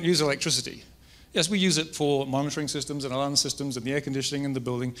really don't use electricity. Yes, we use it for monitoring systems and alarm systems and the air conditioning in the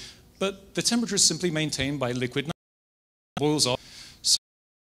building, but the temperature is simply maintained by liquid nitrogen. It boils off. So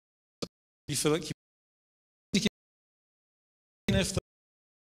you fill it, if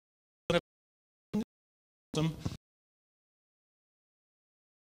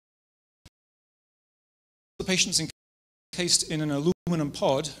the patient's encased in an aluminum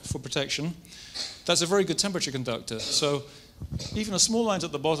pod for protection, that's a very good temperature conductor. So even a small line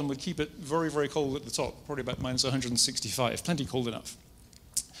at the bottom would keep it very, very cold at the top, probably about minus 165, plenty cold enough.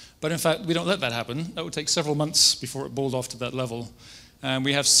 But in fact, we don't let that happen. That would take several months before it boiled off to that level. And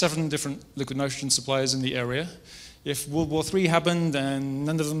we have 7 different liquid nitrogen suppliers in the area. if World War III happened and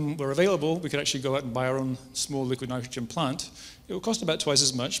none of them were available, we could actually go out and buy our own small liquid nitrogen plant. It would cost about twice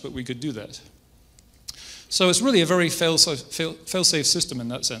as much, but we could do that. So it's really a very fail-safe system in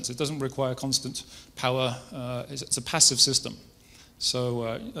that sense. It doesn't require constant power. It's a passive system.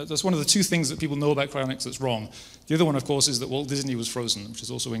 So that's one of the two things that people know about cryonics that's wrong. The other one, of course, is that Walt Disney was frozen, which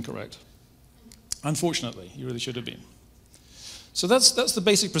is also incorrect. Unfortunately, he really should have been. So that's the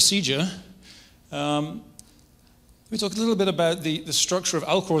basic procedure. We talk a little bit about the structure of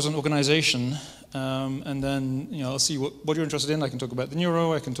Alcor as an organization, and then I'll see what you're interested in. I can talk about the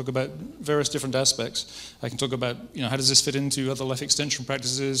neuro, I can talk about various different aspects. I can talk about how does this fit into other life extension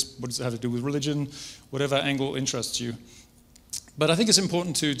practices, what does it have to do with religion, whatever angle interests you. But I think it's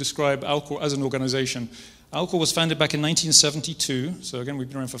important to describe Alcor as an organization. Alcor was founded back in 1972, so again we've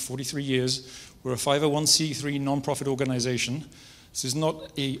been around for 43 years. We're a 501c3 non-profit organization. This is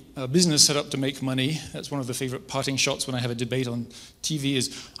not a business set up to make money. That's one of the favorite parting shots when I have a debate on TV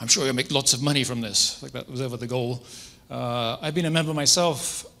is, I'm sure you'll make lots of money from this. Like that was ever the goal. I've been a member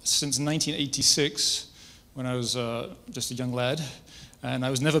myself since 1986 when I was just a young lad. And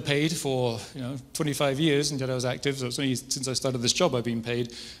I was never paid for 25 years, and yet I was active. So it's only since I started this job I've been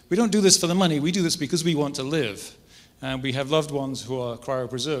paid. We don't do this for the money. We do this because we want to live. And we have loved ones who are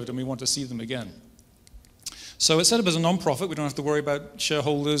cryopreserved, and we want to see them again. So it's set up as a non-profit. We don't have to worry about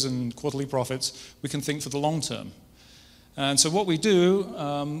shareholders and quarterly profits. We can think for the long term. And so what we do,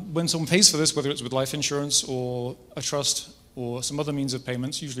 when someone pays for this, whether it's with life insurance or a trust or some other means of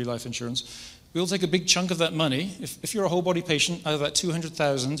payments, usually life insurance, we'll take a big chunk of that money. If you're a whole body patient, out of that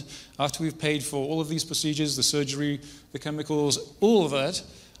 $200,000, after we've paid for all of these procedures, the surgery, the chemicals, all of that,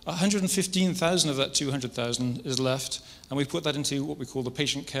 $115,000 of that $200,000 is left, and we put that into what we call the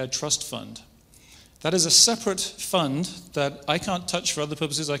Patient Care Trust Fund. That is a separate fund that I can't touch for other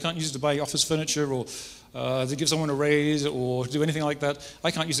purposes. I can't use it to buy office furniture or to give someone a raise or do anything like that. I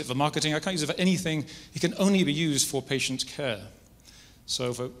can't use it for marketing. I can't use it for anything. It can only be used for patient care.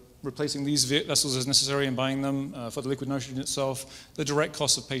 So for replacing these vessels as necessary and buying them, for the liquid nitrogen itself, the direct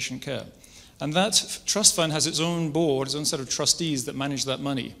cost of patient care. And that trust fund has its own board, its own set of trustees that manage that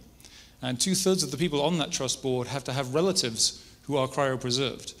money. And 2/3 of the people on that trust board have to have relatives who are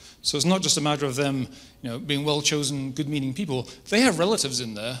cryopreserved. So it's not just a matter of them being well-chosen, good-meaning people. They have relatives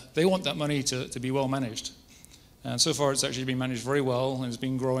in there. They want that money to be well managed. And so far it's actually been managed very well and it's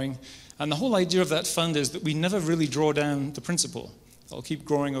been growing. And the whole idea of that fund is that we never really draw down the principal. It'll keep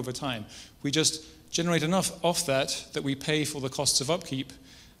growing over time. We just generate enough off that we pay for the costs of upkeep.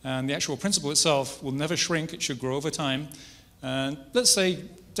 And the actual principal itself will never shrink. It should grow over time. And let's say,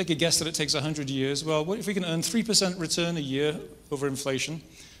 take a guess that it takes 100 years. Well, what if we can earn 3% return a year over inflation?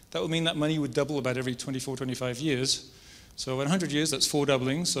 That would mean that money would double about every 24, 25 years. So in 100 years, that's 4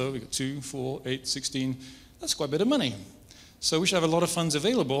 doublings. So we've got 2, 4, 8, 16. That's quite a bit of money. So we should have a lot of funds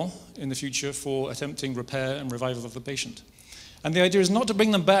available in the future for attempting repair and revival of the patient. And the idea is not to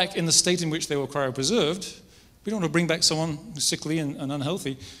bring them back in the state in which they were cryopreserved. We don't want to bring back someone who's sickly and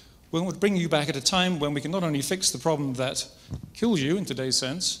unhealthy. We want to bring you back at a time when we can not only fix the problem that kills you in today's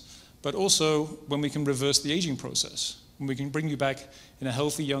sense, but also when we can reverse the aging process. When we can bring you back in a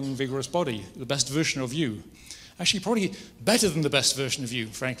healthy, young, vigorous body, the best version of you. Actually, probably better than the best version of you,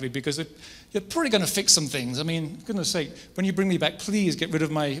 frankly, because you're probably going to fix some things. I mean, for goodness sake, when you bring me back, please get rid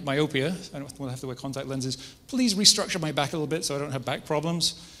of my myopia. I don't want to have to wear contact lenses. Please restructure my back a little bit so I don't have back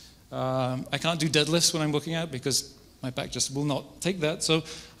problems. I can't do deadlifts when I'm working out because my back just will not take that. So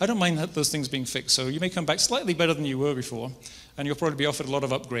I don't mind those things being fixed. So you may come back slightly better than you were before, and you'll probably be offered a lot of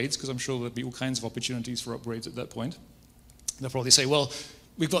upgrades because I'm sure there'll be all kinds of opportunities for upgrades at that point. They'll probably say, well,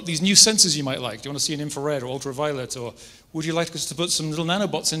 we've got these new sensors you might like. Do you want to see an infrared or ultraviolet? Or would you like us to put some little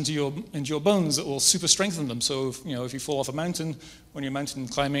nanobots into your bones that will super strengthen them? So if you fall off a mountain, when you're mountain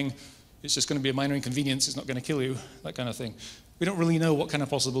climbing, it's just going to be a minor inconvenience. It's not going to kill you, that kind of thing. We don't really know what kind of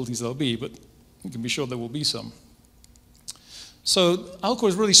possibilities there'll be, but you can be sure there will be some. So Alcor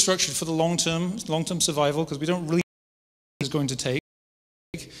is really structured for the long-term survival because we don't really know what it's going to take.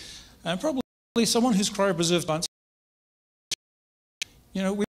 And probably someone who's cryopreserved,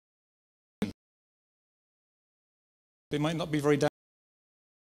 they might not be very damaged.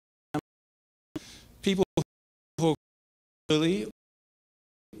 People who are early,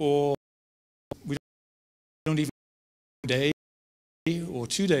 or we don't even know a day or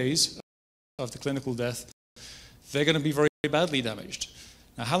 2 days after clinical death, they're going to be very badly damaged.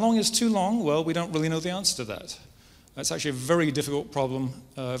 Now, how long is too long? Well, we don't really know the answer to that. That's actually a very difficult problem,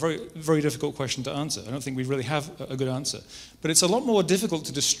 very difficult question to answer. I don't think we really have a good answer. But it's a lot more difficult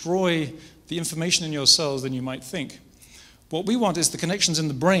to destroy the information in your cells than you might think. What we want is the connections in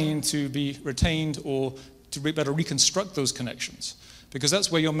the brain to be retained or better reconstruct those connections, because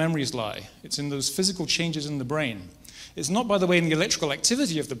that's where your memories lie. It's in those physical changes in the brain. It's not, by the way, in the electrical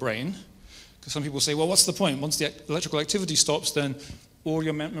activity of the brain, because some people say, well, what's the point? Once the electrical activity stops, then all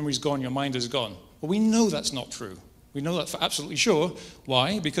your memory's gone, your mind is gone. Well, we know that's not true. We know that for absolutely sure.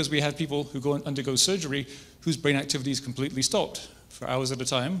 Why? Because we had people who go and undergo surgery whose brain activity is completely stopped for hours at a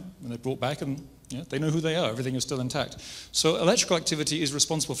time, and they're brought back and they know who they are. Everything is still intact. So electrical activity is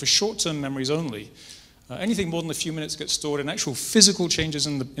responsible for short-term memories only. Anything more than a few minutes gets stored in actual physical changes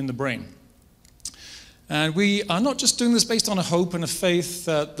in the brain. And we are not just doing this based on a hope and a faith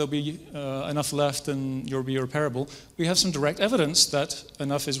that there'll be enough left and you'll be irreparable. We have some direct evidence that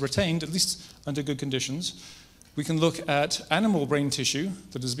enough is retained, at least under good conditions. We can look at animal brain tissue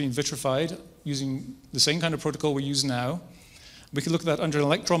that has been vitrified using the same kind of protocol we use now. We can look at that under an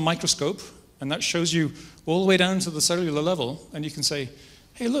electron microscope, and that shows you all the way down to the cellular level, and you can say,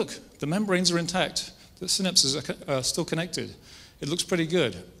 hey, look, the membranes are intact, the synapses are still connected. It looks pretty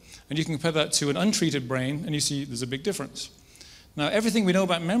good. And you can compare that to an untreated brain, and you see there's a big difference. Now, everything we know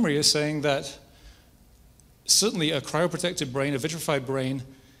about memory is saying that certainly a cryoprotected brain, a vitrified brain,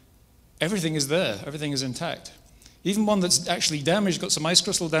 everything is there, everything is intact. Even one that's actually damaged, got some ice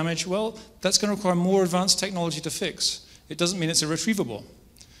crystal damage, well, that's going to require more advanced technology to fix. It doesn't mean it's irretrievable.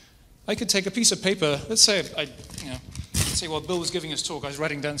 I could take a piece of paper, let's say while Bill was giving his talk, I was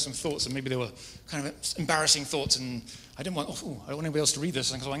writing down some thoughts, and maybe they were kind of embarrassing thoughts, and I don't want anybody else to read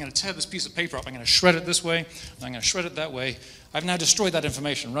this, and so I'm going to tear this piece of paper up, I'm going to shred it this way, and I'm going to shred it that way. I've now destroyed that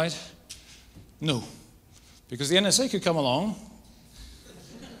information, right? No. Because the NSA could come along,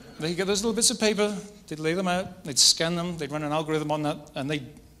 they'd get those little bits of paper, they'd lay them out, they'd scan them, they'd run an algorithm on that, and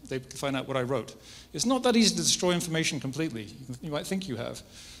they'd find out what I wrote. It's not that easy to destroy information completely. You might think you have.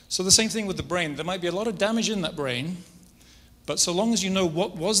 So the same thing with the brain. There might be a lot of damage in that brain, but so long as you know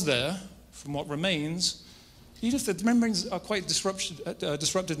what was there from what remains, even if the membranes are quite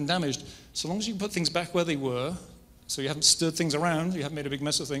disrupted and damaged, so long as you can put things back where they were, so you haven't stirred things around, you haven't made a big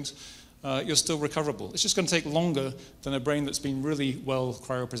mess of things, you're still recoverable. It's just going to take longer than a brain that's been really well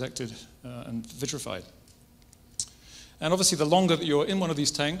cryoprotected and vitrified. And obviously, the longer that you're in one of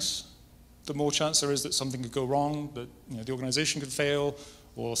these tanks, the more chance there is that something could go wrong, that the organization could fail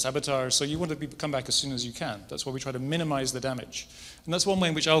or sabotage. So you want to come back as soon as you can. That's why we try to minimize the damage. And that's one way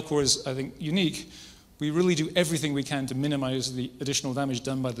in which Alcor is, I think, unique. We really do everything we can to minimize the additional damage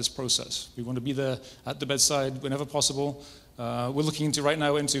done by this process. We want to be there at the bedside whenever possible. We're looking right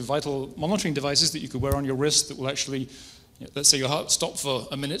now into vital monitoring devices that you could wear on your wrist that will actually, let's say your heart stopped for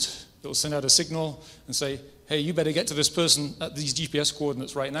a minute, that will send out a signal and say, hey, you better get to this person at these GPS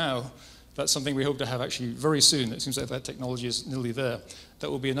coordinates right now. That's something we hope to have actually very soon. It seems like that technology is nearly there. That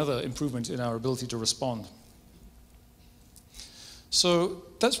will be another improvement in our ability to respond. So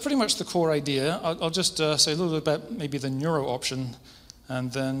that's pretty much the core idea. I'll just say a little bit about maybe the neuro option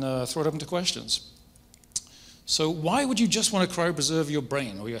and then throw it open to questions. So why would you just want to cryopreserve your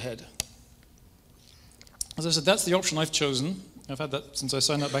brain or your head? As I said, that's the option I've chosen. I've had that since I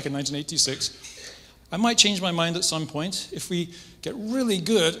signed up back in 1986. I might change my mind at some point if we get really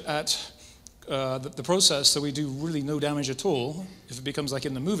good at the process so we do really no damage at all. If it becomes like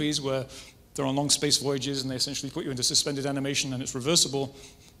in the movies where they're on long space voyages and they essentially put you into suspended animation and it's reversible,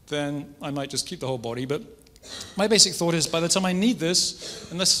 then I might just keep the whole body. But my basic thought is by the time I need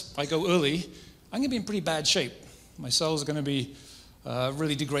this, unless I go early, I'm going to be in pretty bad shape. My cells are going to be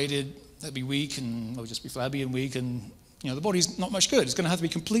really degraded, they'll be weak, and they'll just be flabby and weak, and the body's not much good. It's going to have to be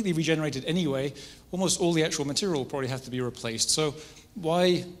completely regenerated anyway. Almost all the actual material will probably have to be replaced. So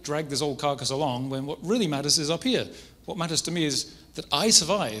why drag this old carcass along when what really matters is up here? What matters to me is that I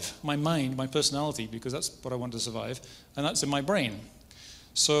survive, my mind, my personality, because that's what I want to survive, and that's in my brain.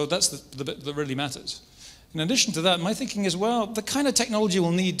 So that's the bit that really matters. In addition to that, my thinking is, well, the kind of technology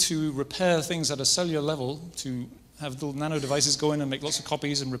we'll need to repair things at a cellular level, to have little nano devices go in and make lots of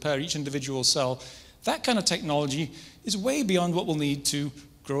copies and repair each individual cell, that kind of technology is way beyond what we'll need to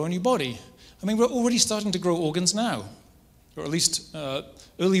grow a new body. I mean, we're already starting to grow organs now, or at least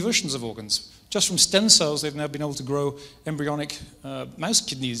early versions of organs. Just from stem cells, they've now been able to grow embryonic mouse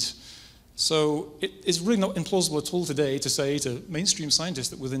kidneys. So it is really not implausible at all today to say to mainstream scientists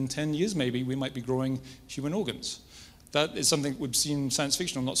that within 10 years maybe we might be growing human organs. That is something we've seen science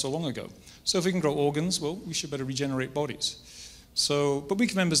fiction not so long ago. So if we can grow organs, well, we should better regenerate bodies. So, but we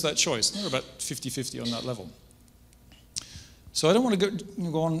can members that choice. We're about 50-50 on that level. So I don't want to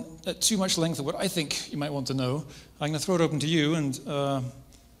go on at too much length of what I think you might want to know. I'm going to throw it open to you and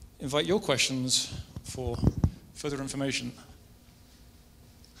invite your questions for further information.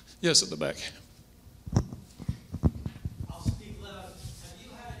 Yes, at the back. I'll speak loud. Have you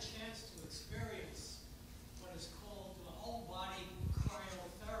had a chance to experience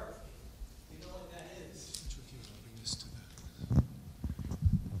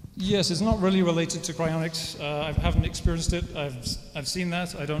Yes, it's not really related to cryonics. I haven't experienced it. I've seen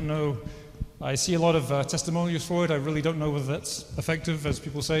that. I don't know. I see a lot of testimonials for it. I really don't know whether that's effective, as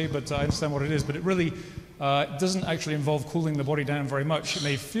people say, but I understand what it is. But it really doesn't actually involve cooling the body down very much. It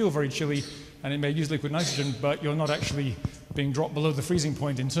may feel very chilly, and it may use liquid nitrogen, but you're not actually being dropped below the freezing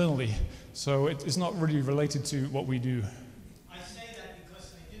point internally. So it's not really related to what we do. I say that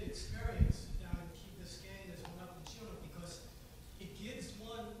because I did experience down in Key Biscayne as well up in Chile, because it gives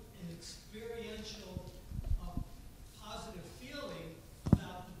one an experiential positive feeling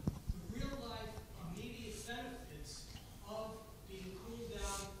about the real life immediate benefits of being cooled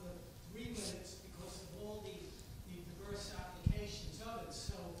down for 3 minutes because of all the diverse applications of it.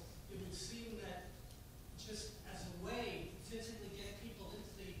 So it would seem that just as a way to physically get people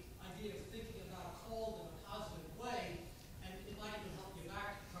into the idea of thinking about cold in a positive way, and it might even help your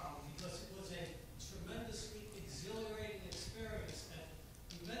back problem, because it was a tremendously exhilarating experience that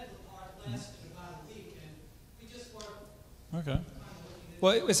the mental part lasted about a week, and we just were Okay.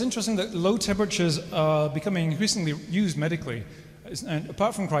 Well, it's interesting that low temperatures are becoming increasingly used medically. And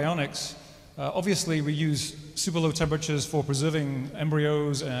apart from cryonics, obviously we use super low temperatures for preserving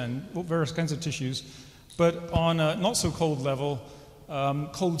embryos and various kinds of tissues. But on a not so cold level,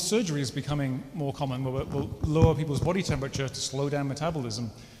 cold surgery is becoming more common, where we'll lower people's body temperature to slow down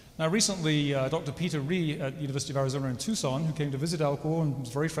metabolism. Now recently, Dr. Peter Ree at the University of Arizona in Tucson, who came to visit Alcor and was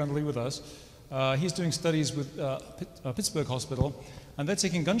very friendly with us, he's doing studies with Pittsburgh Hospital, and they're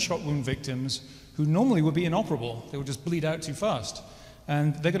taking gunshot wound victims who normally would be inoperable. They would just bleed out too fast.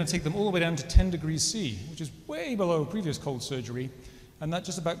 And they're going to take them all the way down to 10 degrees C, which is way below previous cold surgery. And that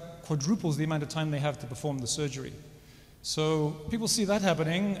just about quadruples the amount of time they have to perform the surgery. So people see that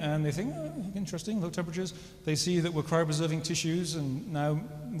happening, and they think, oh, interesting, low temperatures. They see that we're cryopreserving tissues and now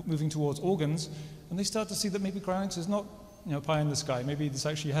moving towards organs, and they start to see that maybe cryonics is not pie in the sky. Maybe this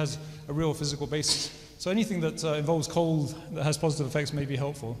actually has a real physical basis. So anything that involves cold that has positive effects may be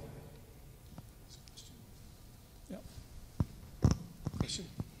helpful. Yeah. question.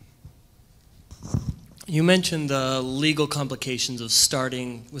 You mentioned the legal complications of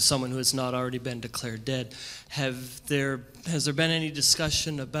starting with someone who has not already been declared dead. Has there been any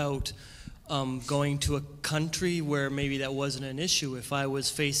discussion about going to a country where maybe that wasn't an issue? If I was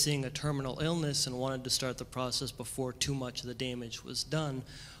facing a terminal illness and wanted to start the process before too much of the damage was done,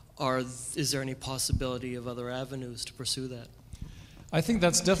 is there any possibility of other avenues to pursue that? I think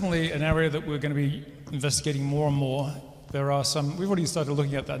that's definitely an area that we're going to be investigating more and more. There are some, we've already started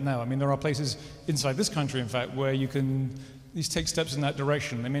looking at that now. I mean, there are places inside this country, in fact, where you can at least take steps in that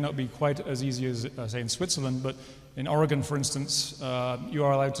direction. They may not be quite as easy as, say, in Switzerland, but in Oregon, for instance, you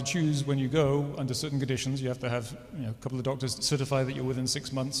are allowed to choose when you go under certain conditions. You have to have a couple of doctors certify that you're within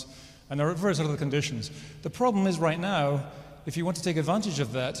 6 months, and there are various other conditions. The problem is right now, if you want to take advantage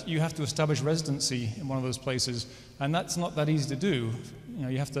of that, you have to establish residency in one of those places, and that's not that easy to do.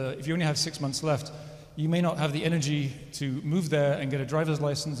 You have to, if you only have 6 months left, you may not have the energy to move there and get a driver's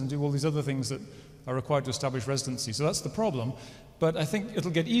license and do all these other things that are required to establish residency. So that's the problem. But I think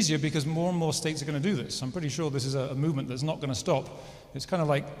it'll get easier because more and more states are going to do this. I'm pretty sure this is a movement that's not going to stop. It's kind of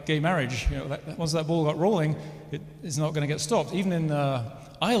like gay marriage. Once that ball got rolling, it is not going to get stopped. Even in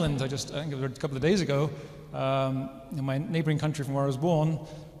Ireland, I think it was a couple of days ago, in my neighboring country from where I was born,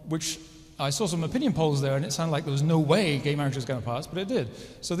 which I saw some opinion polls there, and it sounded like there was no way gay marriage was going to pass, but it did.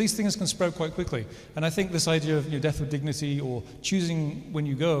 So these things can spread quite quickly. And I think this idea of death with dignity or choosing when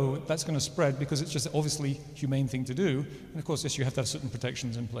you go, that's going to spread because it's just obviously a humane thing to do. And of course, yes, you have to have certain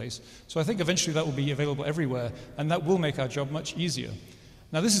protections in place. So I think eventually that will be available everywhere, and that will make our job much easier.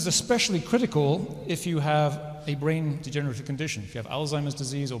 Now, this is especially critical if you have a brain degenerative condition. If you have Alzheimer's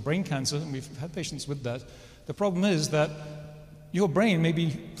disease or brain cancer, and we've had patients with that, the problem is that your brain may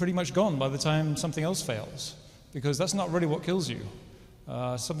be pretty much gone by the time something else fails, because that's not really what kills you.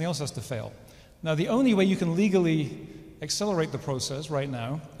 Something else has to fail. Now, the only way you can legally accelerate the process right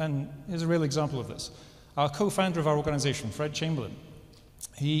now, and here's a real example of this. Our co-founder of our organization, Fred Chamberlain,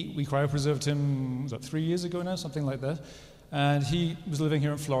 we cryopreserved him, was that 3 years ago now, something like that, and he was living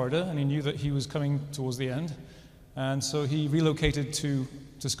here in Florida, and he knew that he was coming towards the end, and so he relocated to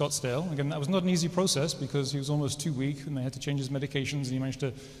Scottsdale. Again, that was not an easy process because he was almost too weak and they had to change his medications, and he managed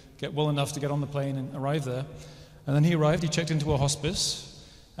to get well enough to get on the plane and arrive there. And then he arrived, he checked into a hospice,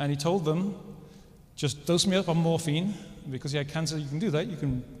 and he told them, just dose me up on morphine. Because he had cancer, you can do that. You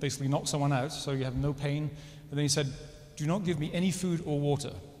can basically knock someone out so you have no pain. And then he said, do not give me any food or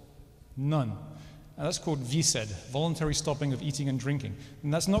water. None. And that's called VSED, voluntary stopping of eating and drinking.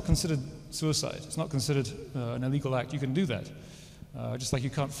 And that's not considered suicide. It's not considered an illegal act. You can do that. Just like you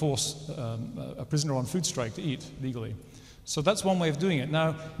can't force a prisoner on food strike to eat legally. So that's one way of doing it.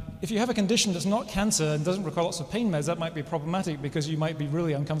 Now, if you have a condition that's not cancer and doesn't require lots of pain meds, that might be problematic because you might be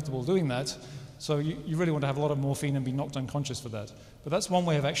really uncomfortable doing that. So you really want to have a lot of morphine and be knocked unconscious for that. But that's one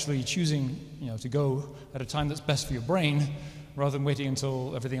way of actually choosing, to go at a time that's best for your brain rather than waiting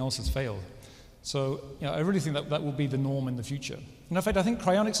until everything else has failed. So I really think that will be the norm in the future. And in fact, I think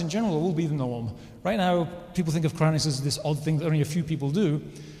cryonics in general will be the norm. Right now, people think of cryonics as this odd thing that only a few people do.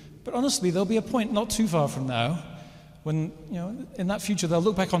 But honestly, there'll be a point not too far from now when, in that future, they'll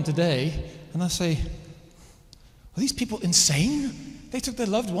look back on today and they'll say, are these people insane? They took their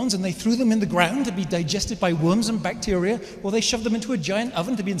loved ones and they threw them in the ground to be digested by worms and bacteria, or they shoved them into a giant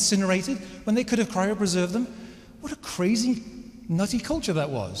oven to be incinerated when they could have cryopreserved them. What a crazy, nutty culture that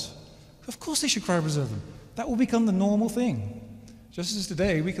was. Of course they should cryopreserve them. That will become the normal thing. Just as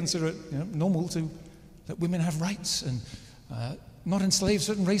today we consider it normal that women have rights and not enslave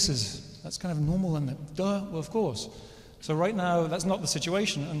certain races. That's kind of normal, and duh, well, of course. So right now that's not the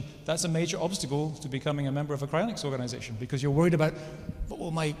situation, and that's a major obstacle to becoming a member of a cryonics organization, because you're worried about what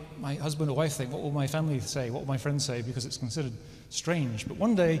will my husband or wife think, what will my family say, what will my friends say, because it's considered strange. But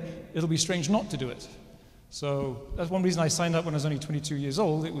one day it'll be strange not to do it. So that's one reason I signed up when I was only 22 years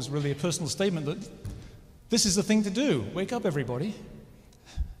old. It was really a personal statement that this is the thing to do. Wake up, everybody.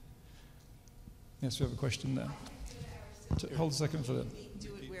 Yes, we have a question there. Hold a second for that.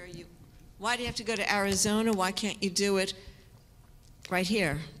 Why do you have to go to Arizona? Why can't you do it right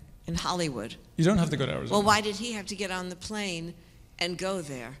here in Hollywood? You don't have to go to Arizona. Well, why did he have to get on the plane and go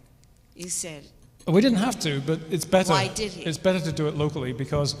there? You said. We didn't have to, but it's better. Why did he? It's better to do it locally,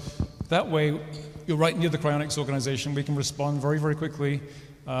 because that way you're right near the cryonics organization. We can respond very, very quickly.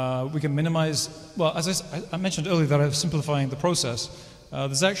 We can minimize, well, as I mentioned earlier that I'm simplifying the process.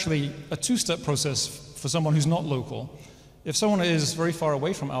 There's actually a two-step process for someone who's not local. If someone is very far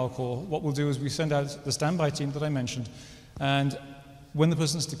away from Alcor, what we'll do is we send out the standby team that I mentioned, and when the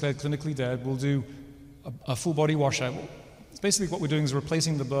person is declared clinically dead, we'll do a full body washout. Basically what we're doing is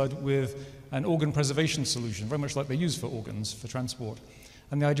replacing the blood with an organ preservation solution, very much like they use for organs, for transport.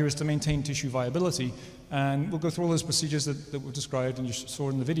 And the idea is to maintain tissue viability, and we'll go through all those procedures that were described and you saw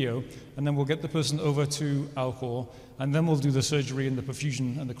in the video, and then we'll get the person over to Alcor, and then we'll do the surgery and the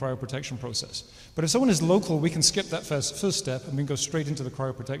perfusion and the cryoprotection process. But if someone is local, we can skip that first step and we can go straight into the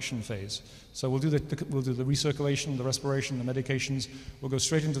cryoprotection phase. So we'll do the recirculation, the respiration, the medications. We'll go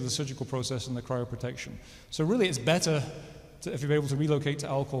straight into the surgical process and the cryoprotection. So really it's better if you're able to relocate to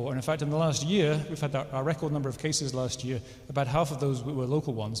Alcor. And in fact, in the last year, we've had our record number of cases last year. About half of those were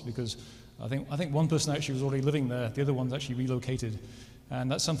local ones, because I think one person actually was already living there. The other one's actually relocated. And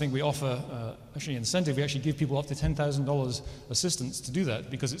that's something we offer, actually incentive. We actually give people up to $10,000 assistance to do that,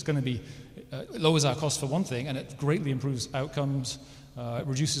 because it's going to be, it lowers our cost for one thing, and it greatly improves outcomes. It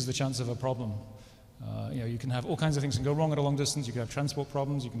reduces the chance of a problem. You can have all kinds of things can go wrong at a long distance. You can have transport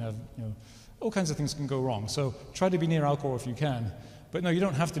problems. You can have, all kinds of things can go wrong. So try to be near Alcor if you can. But no, you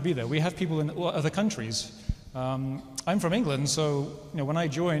don't have to be there. We have people in other countries. I'm from England, so when I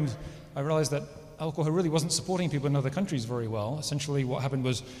joined, I realized that Alcor really wasn't supporting people in other countries very well. Essentially what happened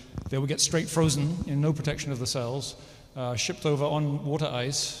was they would get straight frozen, no protection of the cells, shipped over on water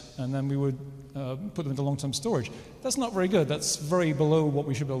ice, and then we would put them into long-term storage. That's not very good. That's very below what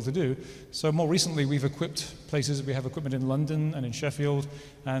we should be able to do. So more recently we've equipped places. We have equipment in London and in Sheffield,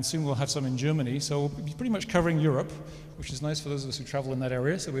 and soon we'll have some in Germany. So we'll be pretty much covering Europe, which is nice for those of us who travel in that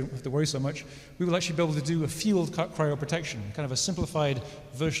area, so we don't have to worry so much. We will actually be able to do a field cryoprotection, kind of a simplified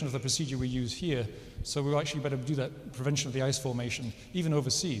version of the procedure we use here. So we'll actually better do that prevention of the ice formation, even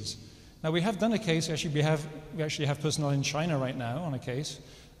overseas. Now we have done a case, we actually have personnel in China right now on a case.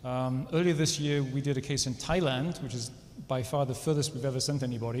 Earlier this year we did a case in Thailand, which is by far the furthest we've ever sent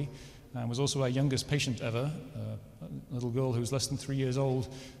anybody, and was also our youngest patient ever, a little girl who was less than 3 years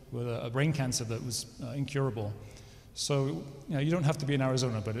old with a brain cancer that was incurable. So you don't have to be in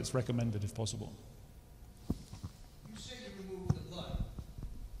Arizona, but it's recommended if possible. You say you remove the blood.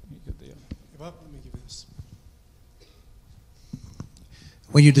 Well, let me give you this.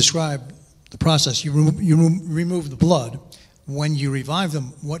 When you describe the process, you remove the blood. When you revive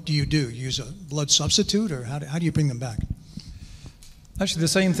them, what do? You use a blood substitute, or how do you bring them back? Actually, the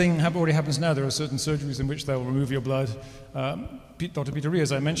same thing already happens now. There are certain surgeries in which they'll remove your blood. Dr. Peter Rhee,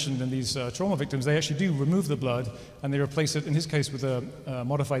 as I mentioned, in these trauma victims, they actually do remove the blood, and they replace it, in his case, with a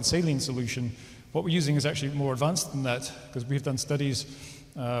modified saline solution. What we're using is actually more advanced than that, because we've done studies,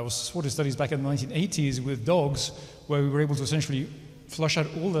 supported studies back in the 1980s with dogs, where we were able to essentially flush out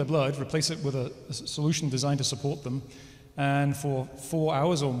all their blood, replace it with a solution designed to support them, and for 4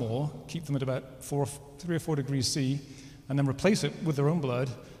 hours or more, keep them at about 3 or 4 degrees C, and then replace it with their own blood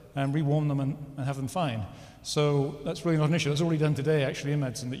and rewarm them and have them fine. So that's really not an issue. That's already done today, actually, in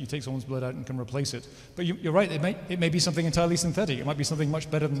medicine, that you take someone's blood out and can replace it. But you're right, it may be something entirely synthetic. It might be something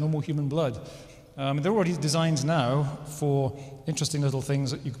much better than normal human blood. There are already designs now for interesting little things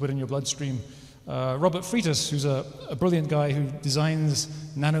that you can put in your bloodstream. Robert Freitas, who's a brilliant guy who designs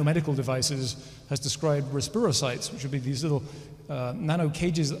nanomedical devices, has described respirocytes, which would be these little nano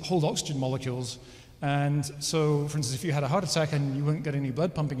cages that hold oxygen molecules. And so, for instance, if you had a heart attack and you wouldn't get any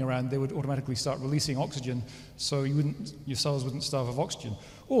blood pumping around, they would automatically start releasing oxygen, so your cells wouldn't starve of oxygen.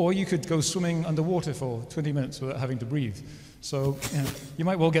 Or you could go swimming underwater for 20 minutes without having to breathe. So you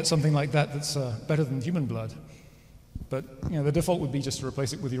might well get something like that that's better than human blood. But the default would be just to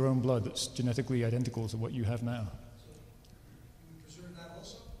replace it with your own blood that's genetically identical to what you have now.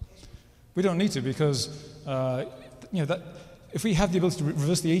 We don't need to, because if we have the ability to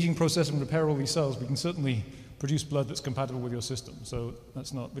reverse the aging process and repair all these cells, we can certainly produce blood that's compatible with your system. So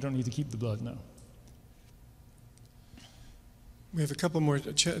we don't need to keep the blood, no. We have a couple more,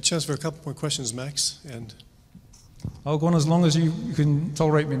 chance for a couple more questions, Max. And I'll go on as long as you can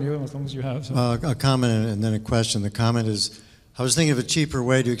tolerate me, Neil, as long as you have. So. A comment and then a question. The comment is, I was thinking of a cheaper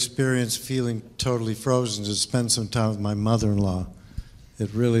way to experience feeling totally frozen, to spend some time with my mother-in-law. It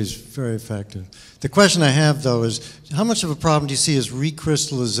really is very effective. The question I have, though, is how much of a problem do you see as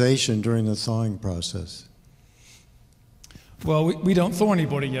recrystallization during the thawing process? Well, we don't thaw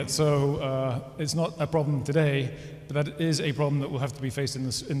anybody yet, so it's not a problem today, but that is a problem that will have to be faced in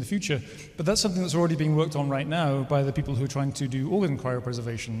the future. But that's something that's already being worked on right now by the people who are trying to do organ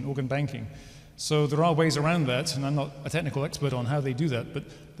cryopreservation, organ banking. So there are ways around that, and I'm not a technical expert on how they do that,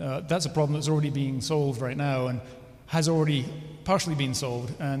 but that's a problem that's already being solved right now and has already partially been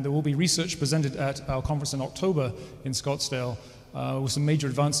solved. And there will be research presented at our conference in October in Scottsdale with some major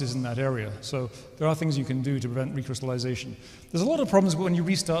advances in that area. So there are things you can do to prevent recrystallization. There's a lot of problems when you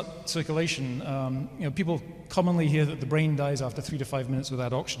restart circulation. People commonly hear that the brain dies after 3 to 5 minutes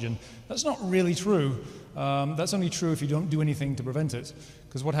without oxygen. That's not really true. That's only true if you don't do anything to prevent it.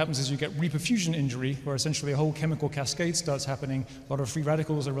 Because what happens is you get reperfusion injury, where essentially a whole chemical cascade starts happening, a lot of free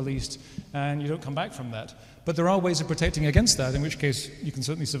radicals are released, and you don't come back from that. But there are ways of protecting against that, in which case you can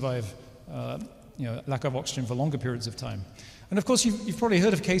certainly survive lack of oxygen for longer periods of time. And of course, you've probably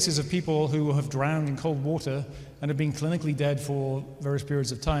heard of cases of people who have drowned in cold water and have been clinically dead for various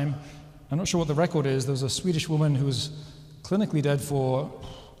periods of time. I'm not sure what the record is. There was a Swedish woman who was clinically dead for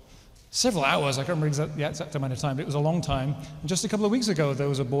several hours. I can't remember the exact amount of time, but it was a long time. And just a couple of weeks ago, there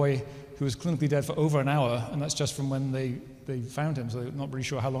was a boy who was clinically dead for over an hour, and that's just from when they found him, so they're not really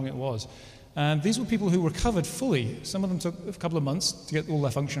sure how long it was. And these were people who recovered fully. Some of them took a couple of months to get all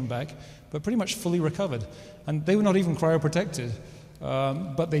their function back, but pretty much fully recovered. And they were not even cryoprotected,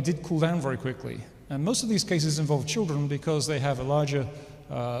 but they did cool down very quickly. And most of these cases involve children because they have a larger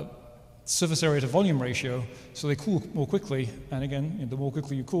surface area to volume ratio, so they cool more quickly. And again, the more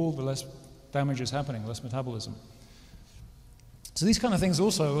quickly you cool, the less damage is happening, less metabolism. So these kind of things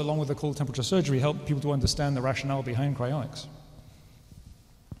also, along with the cold temperature surgery, help people to understand the rationale behind cryonics.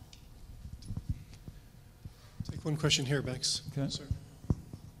 Take one question here, Max. Okay. Sir.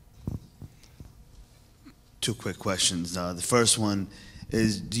 Two quick questions. The first one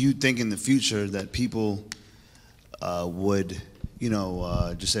is, do you think in the future that people would,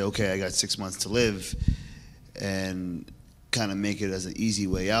 just say, okay, I got 6 months to live, and kind of make it as an easy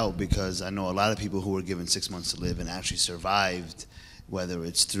way out? Because I know a lot of people who were given 6 months to live and actually survived, whether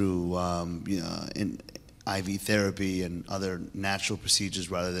it's through in IV therapy and other natural procedures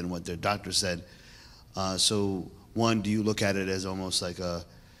rather than what their doctor said. So one, do you look at it as almost like a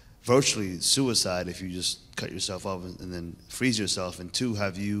virtually suicide if you just cut yourself off and then freeze yourself? And two,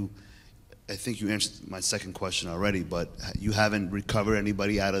 I think you answered my second question already, but you haven't recovered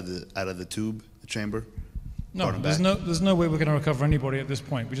anybody out of the tube, the chamber? No, there's no way we're going to recover anybody at this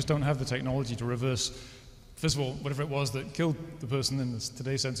point. We just don't have the technology to reverse, first of all, whatever it was that killed the person in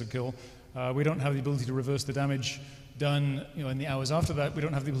today's sense of kill. We don't have the ability to reverse the damage done in the hours after that. We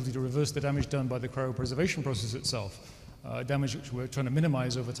don't have the ability to reverse the damage done by the cryopreservation process itself, damage which we're trying to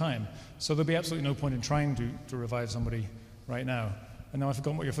minimize over time. So there'll be absolutely no point in trying to revive somebody right now. And now I've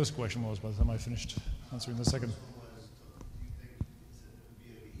forgotten what your first question was by the time I finished answering the second.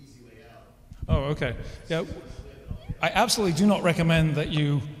 Oh, okay. Yeah, I absolutely do not recommend that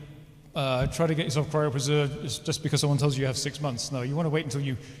you try to get yourself cryopreserved just because someone tells you have 6 months. No, you want to wait until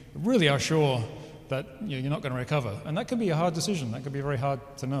you really are sure that you're not going to recover. And that can be a hard decision. That can be very hard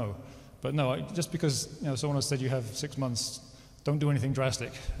to know. But no, just because someone has said you have 6 months, don't do anything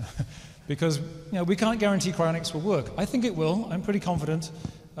drastic. Because we can't guarantee cryonics will work. I think it will. I'm pretty confident.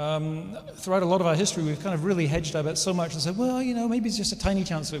 throughout a lot of our history, we've kind of really hedged our bets so much and said, well, you know, maybe it's just a tiny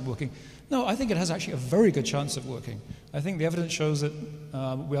chance of it working. No, I think it has actually a very good chance of working. I think the evidence shows that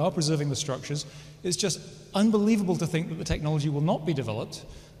we are preserving the structures. It's just unbelievable to think that the technology will not be developed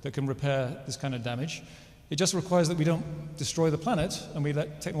that can repair this kind of damage. It just requires that we don't destroy the planet and we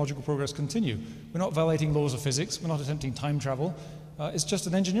let technological progress continue. We're not violating laws of physics. We're not attempting time travel. It's just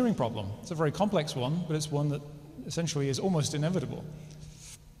an engineering problem. It's a very complex one, but it's one that essentially is almost inevitable.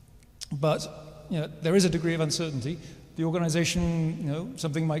 But you know, there is a degree of uncertainty. The organization, you know,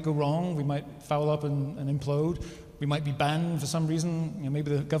 something might go wrong. We might foul up and implode. We might be banned for some reason. You know,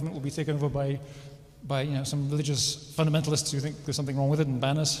 maybe the government will be taken over by you know, some religious fundamentalists who think there's something wrong with it and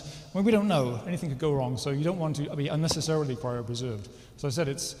ban us. Well, we don't know. Anything could go wrong, so you don't want to be unnecessarily cryopreserved. So I said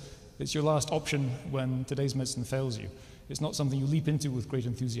it's your last option when today's medicine fails you. It's not something you leap into with great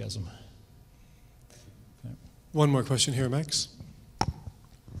enthusiasm. Okay. One more question here, Max.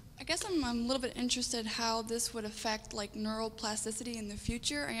 I guess I'm a little bit interested how this would affect like neuroplasticity in the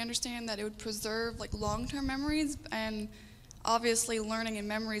future. I understand that it would preserve like long-term memories, and obviously learning and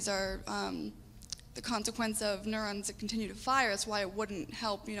memories are the consequence of neurons that continue to fire. That's why it wouldn't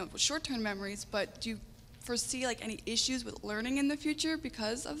help, you know, with short-term memories. But do you foresee like any issues with learning in the future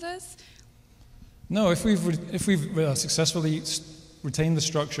because of this? No, if we've successfully retained the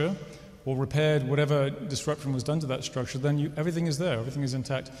structure or repaired whatever disruption was done to that structure, then everything is there, everything is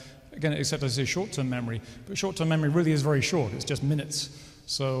intact. Again, except as I say, short-term memory. But short-term memory really is very short. It's just minutes.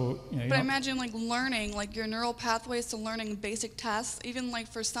 So, you know, but I imagine like learning, like your neural pathways to learning basic tasks, even like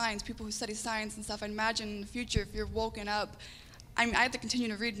for science, people who study science and stuff, I imagine in the future if you're woken up, I have to continue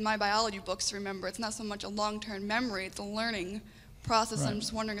to read my biology books to remember. It's not so much a long-term memory, it's a learning process. Right. I'm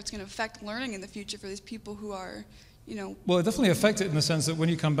just wondering if it's going to affect learning in the future for these people who are, you know. Well, it definitely affects it in the sense that when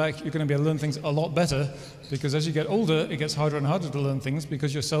you come back, you're going to be able to learn things a lot better, because as you get older, it gets harder and harder to learn things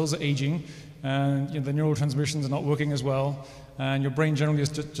because your cells are aging and you know, the neurotransmissions are not working as well, and your brain generally is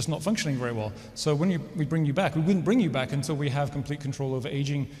just not functioning very well. So when we bring you back, we wouldn't bring you back until we have complete control over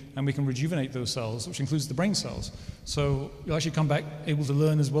aging and we can rejuvenate those cells, which includes the brain cells. So you'll actually come back able to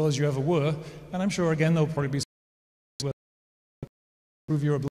learn as well as you ever were, and I'm sure again there'll probably be some improve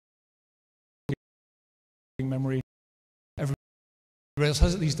your ability memory. Everybody else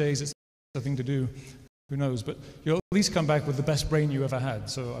has it these days. It's the thing to do. Who knows? But you'll at least come back with the best brain you ever had.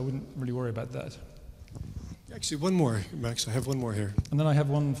 So I wouldn't really worry about that. Actually, one more, Max. I have one more here. And then I have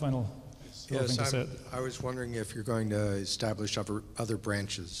one final thing to say. I was wondering if you're going to establish other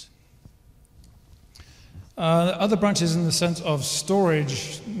branches. Other branches in the sense of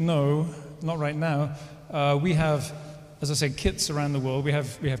storage, no, not right now. We have, as I say, kits around the world. We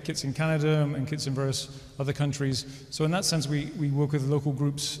have kits in Canada and kits in various other countries. So in that sense, we work with local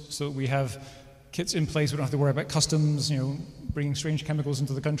groups so that we have kits in place. We don't have to worry about customs, you know, bringing strange chemicals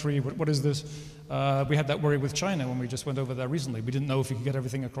into the country. What is this? We had that worry with China when we just went over there recently. We didn't know if we could get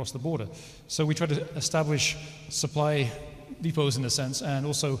everything across the border. So we tried to establish supply depots in a sense and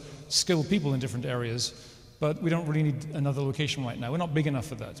also skilled people in different areas. But we don't really need another location right now. We're not big enough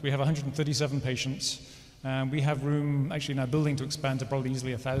for that. We have 137 patients. And we have room actually in our building to expand to probably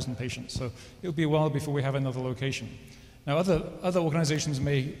easily 1,000 patients. So it'll be a while before we have another location. Now, other organizations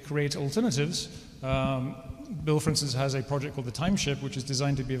may create alternatives. Bill, for instance, has a project called the Timeship, which is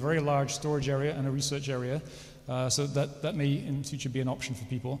designed to be a very large storage area and a research area. So that may in the future be an option for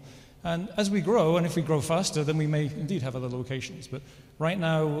people. And as we grow, and if we grow faster, then we may indeed have other locations. But right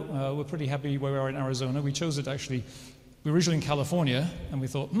now, we're pretty happy where we are in Arizona. We chose it actually, we were originally in California, and we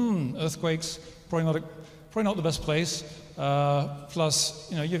thought, earthquakes, probably not the best place. Plus,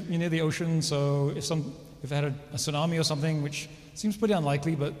 you know, you're near the ocean, so if they had a tsunami or something, which seems pretty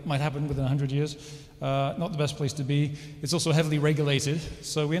unlikely, but might happen within 100 years, not the best place to be. It's also heavily regulated,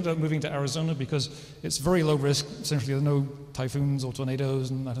 so we ended up moving to Arizona because it's very low risk. Essentially, there are no typhoons or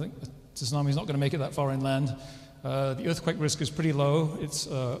tornadoes, and I think the tsunami is not going to make it that far inland. The earthquake risk is pretty low. It's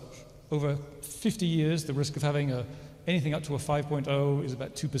over 50 years, the risk of having anything up to a 5.0 is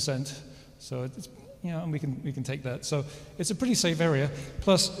about 2%. So it's, you know, and we can take that. So it's a pretty safe area.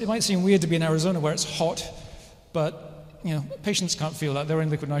 Plus, it might seem weird to be in Arizona where it's hot, but you know, patients can't feel that. They're in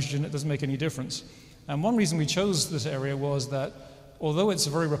liquid nitrogen. It doesn't make any difference. And one reason we chose this area was that although it's a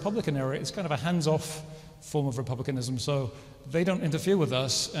very Republican area, it's kind of a hands-off form of republicanism. So they don't interfere with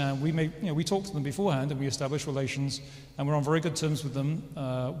us, and we talk to them beforehand, and we establish relations, and we're on very good terms with them.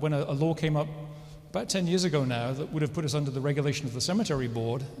 When a law came up about 10 years ago now that would have put us under the regulation of the cemetery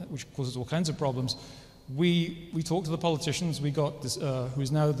board, which causes all kinds of problems, we talked to the politicians. We got this,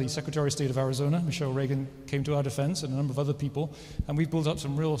 who's now the Secretary of State of Arizona, Michelle Reagan, came to our defense, and a number of other people, and we built up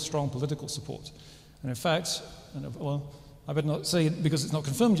some real strong political support. And in fact, I better not say it because it's not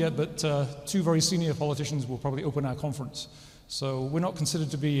confirmed yet, but 2 very senior politicians will probably open our conference. So we're not considered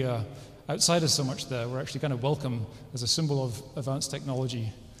to be outsiders so much there. We're actually kind of welcome as a symbol of advanced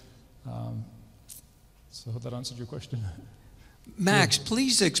technology. So I hope that answered your question. Max,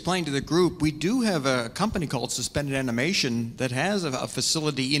 please explain to the group, we do have a company called Suspended Animation that has a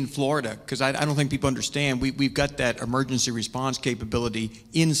facility in Florida, because I don't think people understand. We've got that emergency response capability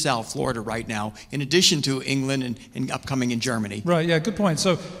in South Florida right now, in addition to England and upcoming in Germany. Right, yeah, good point.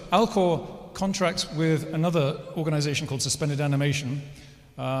 So Alcor contracts with another organization called Suspended Animation,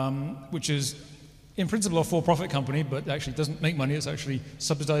 which is in principle a for-profit company, but actually doesn't make money. It's actually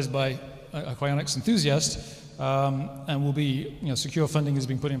subsidized by a cryonics enthusiast. And will be, secure funding is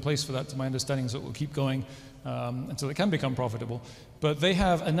being put in place for that, to my understanding, so it will keep going until it can become profitable. But they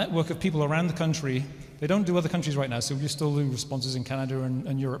have a network of people around the country. They don't do other countries right now, so we still do responses in Canada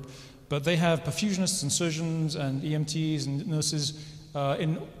and Europe. But they have perfusionists and surgeons and EMTs and nurses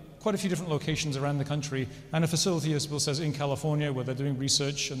in quite a few different locations around the country, and a facility, as Bill says, in California, where they're doing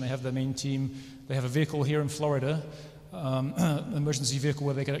research and they have their main team. They have a vehicle here in Florida, an emergency vehicle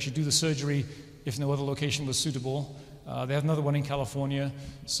where they can actually do the surgery if no other location was suitable. They have another one in California.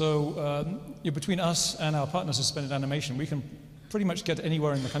 So between us and our partner Suspended Animation, we can pretty much get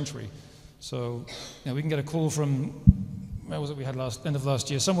anywhere in the country. So we can get a call from, where was it we had end of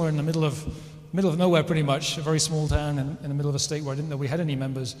last year, somewhere in the middle of nowhere pretty much, a very small town in the middle of a state where I didn't know we had any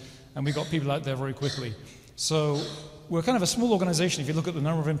members, and we got people out there very quickly. So we're kind of a small organization if you look at the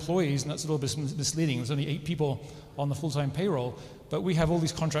number of employees, and that's a little bit misleading. There's only 8 people on the full-time payroll, but we have all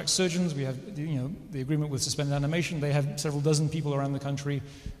these contract surgeons. We have the agreement with Suspended Animation. They have several dozen people around the country,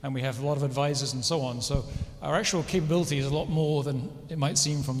 and we have a lot of advisors and so on. So our actual capability is a lot more than it might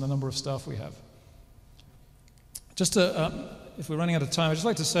seem from the number of staff we have. Just to, if we're running out of time, I'd just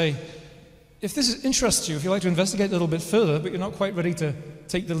like to say, if this interests you, if you'd like to investigate a little bit further, but you're not quite ready to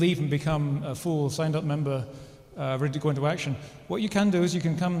take the leap and become a full signed-up member, ready to go into action, what you can do is you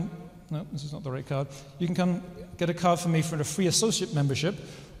can come, no, this is not the right card, you can come get a card from me for a free associate membership,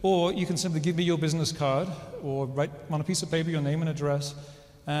 or you can simply give me your business card, or write on a piece of paper your name and address,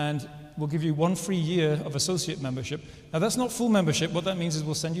 and we'll give you 1 free year of associate membership. Now that's not full membership. What that means is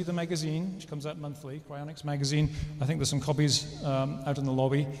we'll send you the magazine, which comes out monthly, Cryonics magazine. I think there's some copies out in the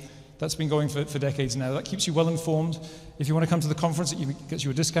lobby. That's been going for decades now. That keeps you well informed. If you want to come to the conference, it gets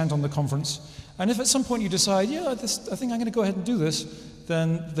you a discount on the conference. And if at some point you decide, I think I'm going to go ahead and do this,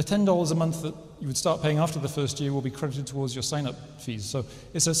 then the $10 a month that you would start paying after the first year will be credited towards your sign-up fees. So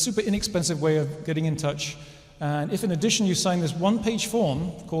it's a super inexpensive way of getting in touch. And if in addition you sign this 1-page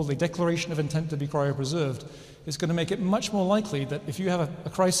form called the Declaration of Intent to be Cryopreserved, it's going to make it much more likely that if you have a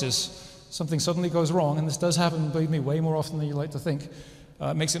crisis, something suddenly goes wrong, and this does happen, believe me, way more often than you like to think,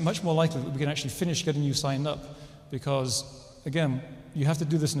 it makes it much more likely that we can actually finish getting you signed up, because, again, you have to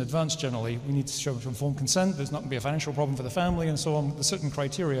do this in advance generally. We need to show informed consent. There's not going to be a financial problem for the family and so on. There's certain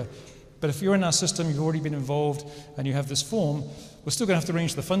criteria. But if you're in our system, you've already been involved, and you have this form, we're still going to have to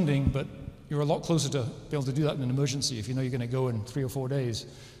arrange the funding, but you're a lot closer to be able to do that in an emergency. If you know you're going to go in 3 or 4 days,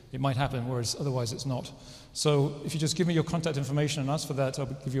 it might happen, whereas otherwise it's not. So if you just give me your contact information and ask for that, I'll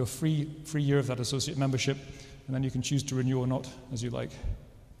give you a free year of that associate membership, and then you can choose to renew or not as you like.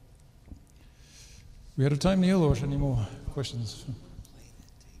 We out of time, Neil, or any more questions?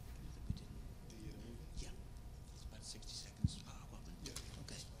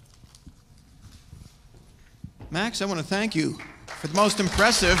 Max, I want to thank you for the most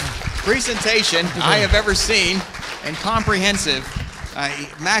impressive presentation I have ever seen, and comprehensive.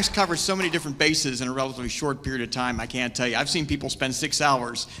 Max covers so many different bases in a relatively short period of time, I can't tell you. I've seen people spend 6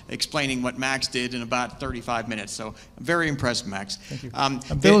 hours explaining what Max did in about 35 minutes, so I'm very impressed, Max. Thank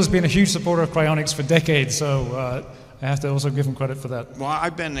you. Bill has been a huge supporter of cryonics for decades, so I have to also give him credit for that. Well,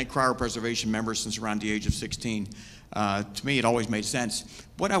 I've been a cryopreservation member since around the age of 16. To me, it always made sense.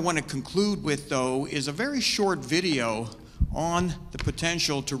 What I want to conclude with, though, is a very short video on the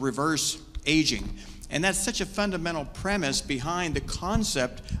potential to reverse aging. And that's such a fundamental premise behind the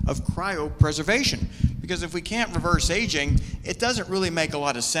concept of cryopreservation. Because if we can't reverse aging, it doesn't really make a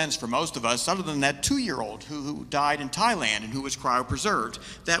lot of sense for most of us, other than that 2-year-old who died in Thailand and who was cryopreserved.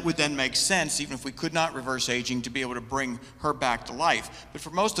 That would then make sense, even if we could not reverse aging, to be able to bring her back to life. But for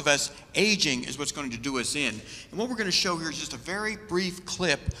most of us, aging is what's going to do us in. And what we're going to show here is just a very brief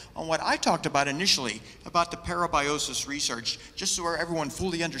clip on what I talked about initially, about the parabiosis research, just so everyone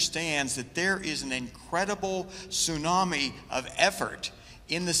fully understands that there is an incredible tsunami of effort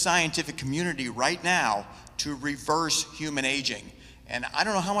in the scientific community right now to reverse human aging. And I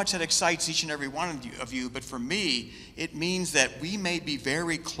don't know how much that excites each and every one of you, but for me, it means that we may be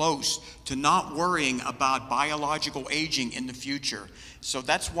very close to not worrying about biological aging in the future. So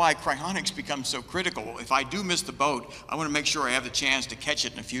that's why cryonics becomes so critical. If I do miss the boat, I want to make sure I have the chance to catch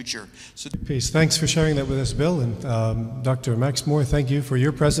it in the future. So Peace. Thanks for sharing that with us, Bill. And Dr. Max Moore, thank you for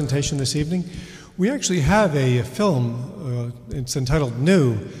your presentation this evening. We actually have a film, it's entitled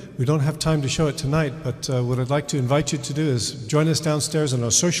New. We don't have time to show it tonight, but what I'd like to invite you to do is join us downstairs in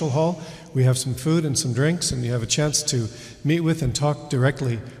our social hall. We have some food and some drinks, and you have a chance to meet with and talk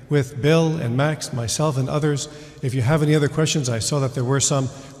directly with Bill and Max, myself, and others. If you have any other questions, I saw that there were some,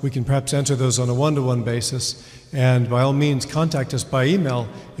 we can perhaps answer those on a one-to-one basis. And by all means, contact us by email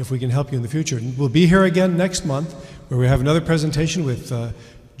if we can help you in the future. We'll be here again next month, where we have another presentation with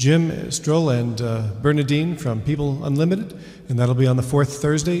Jim Stroll and Bernadine from People Unlimited, and that'll be on the 4th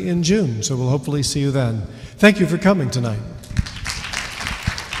Thursday in June, so we'll hopefully see you then. Thank you for coming tonight.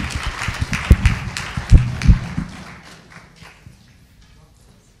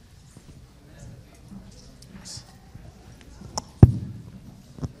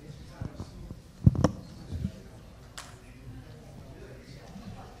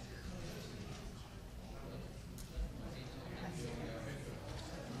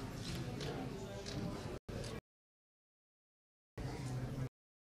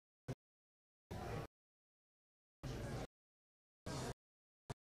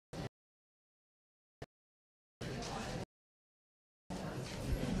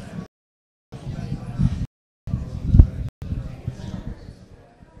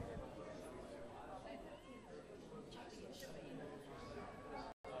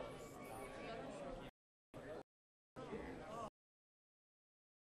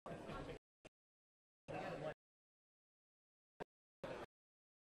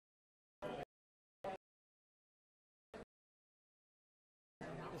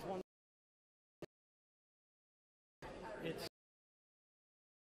 It's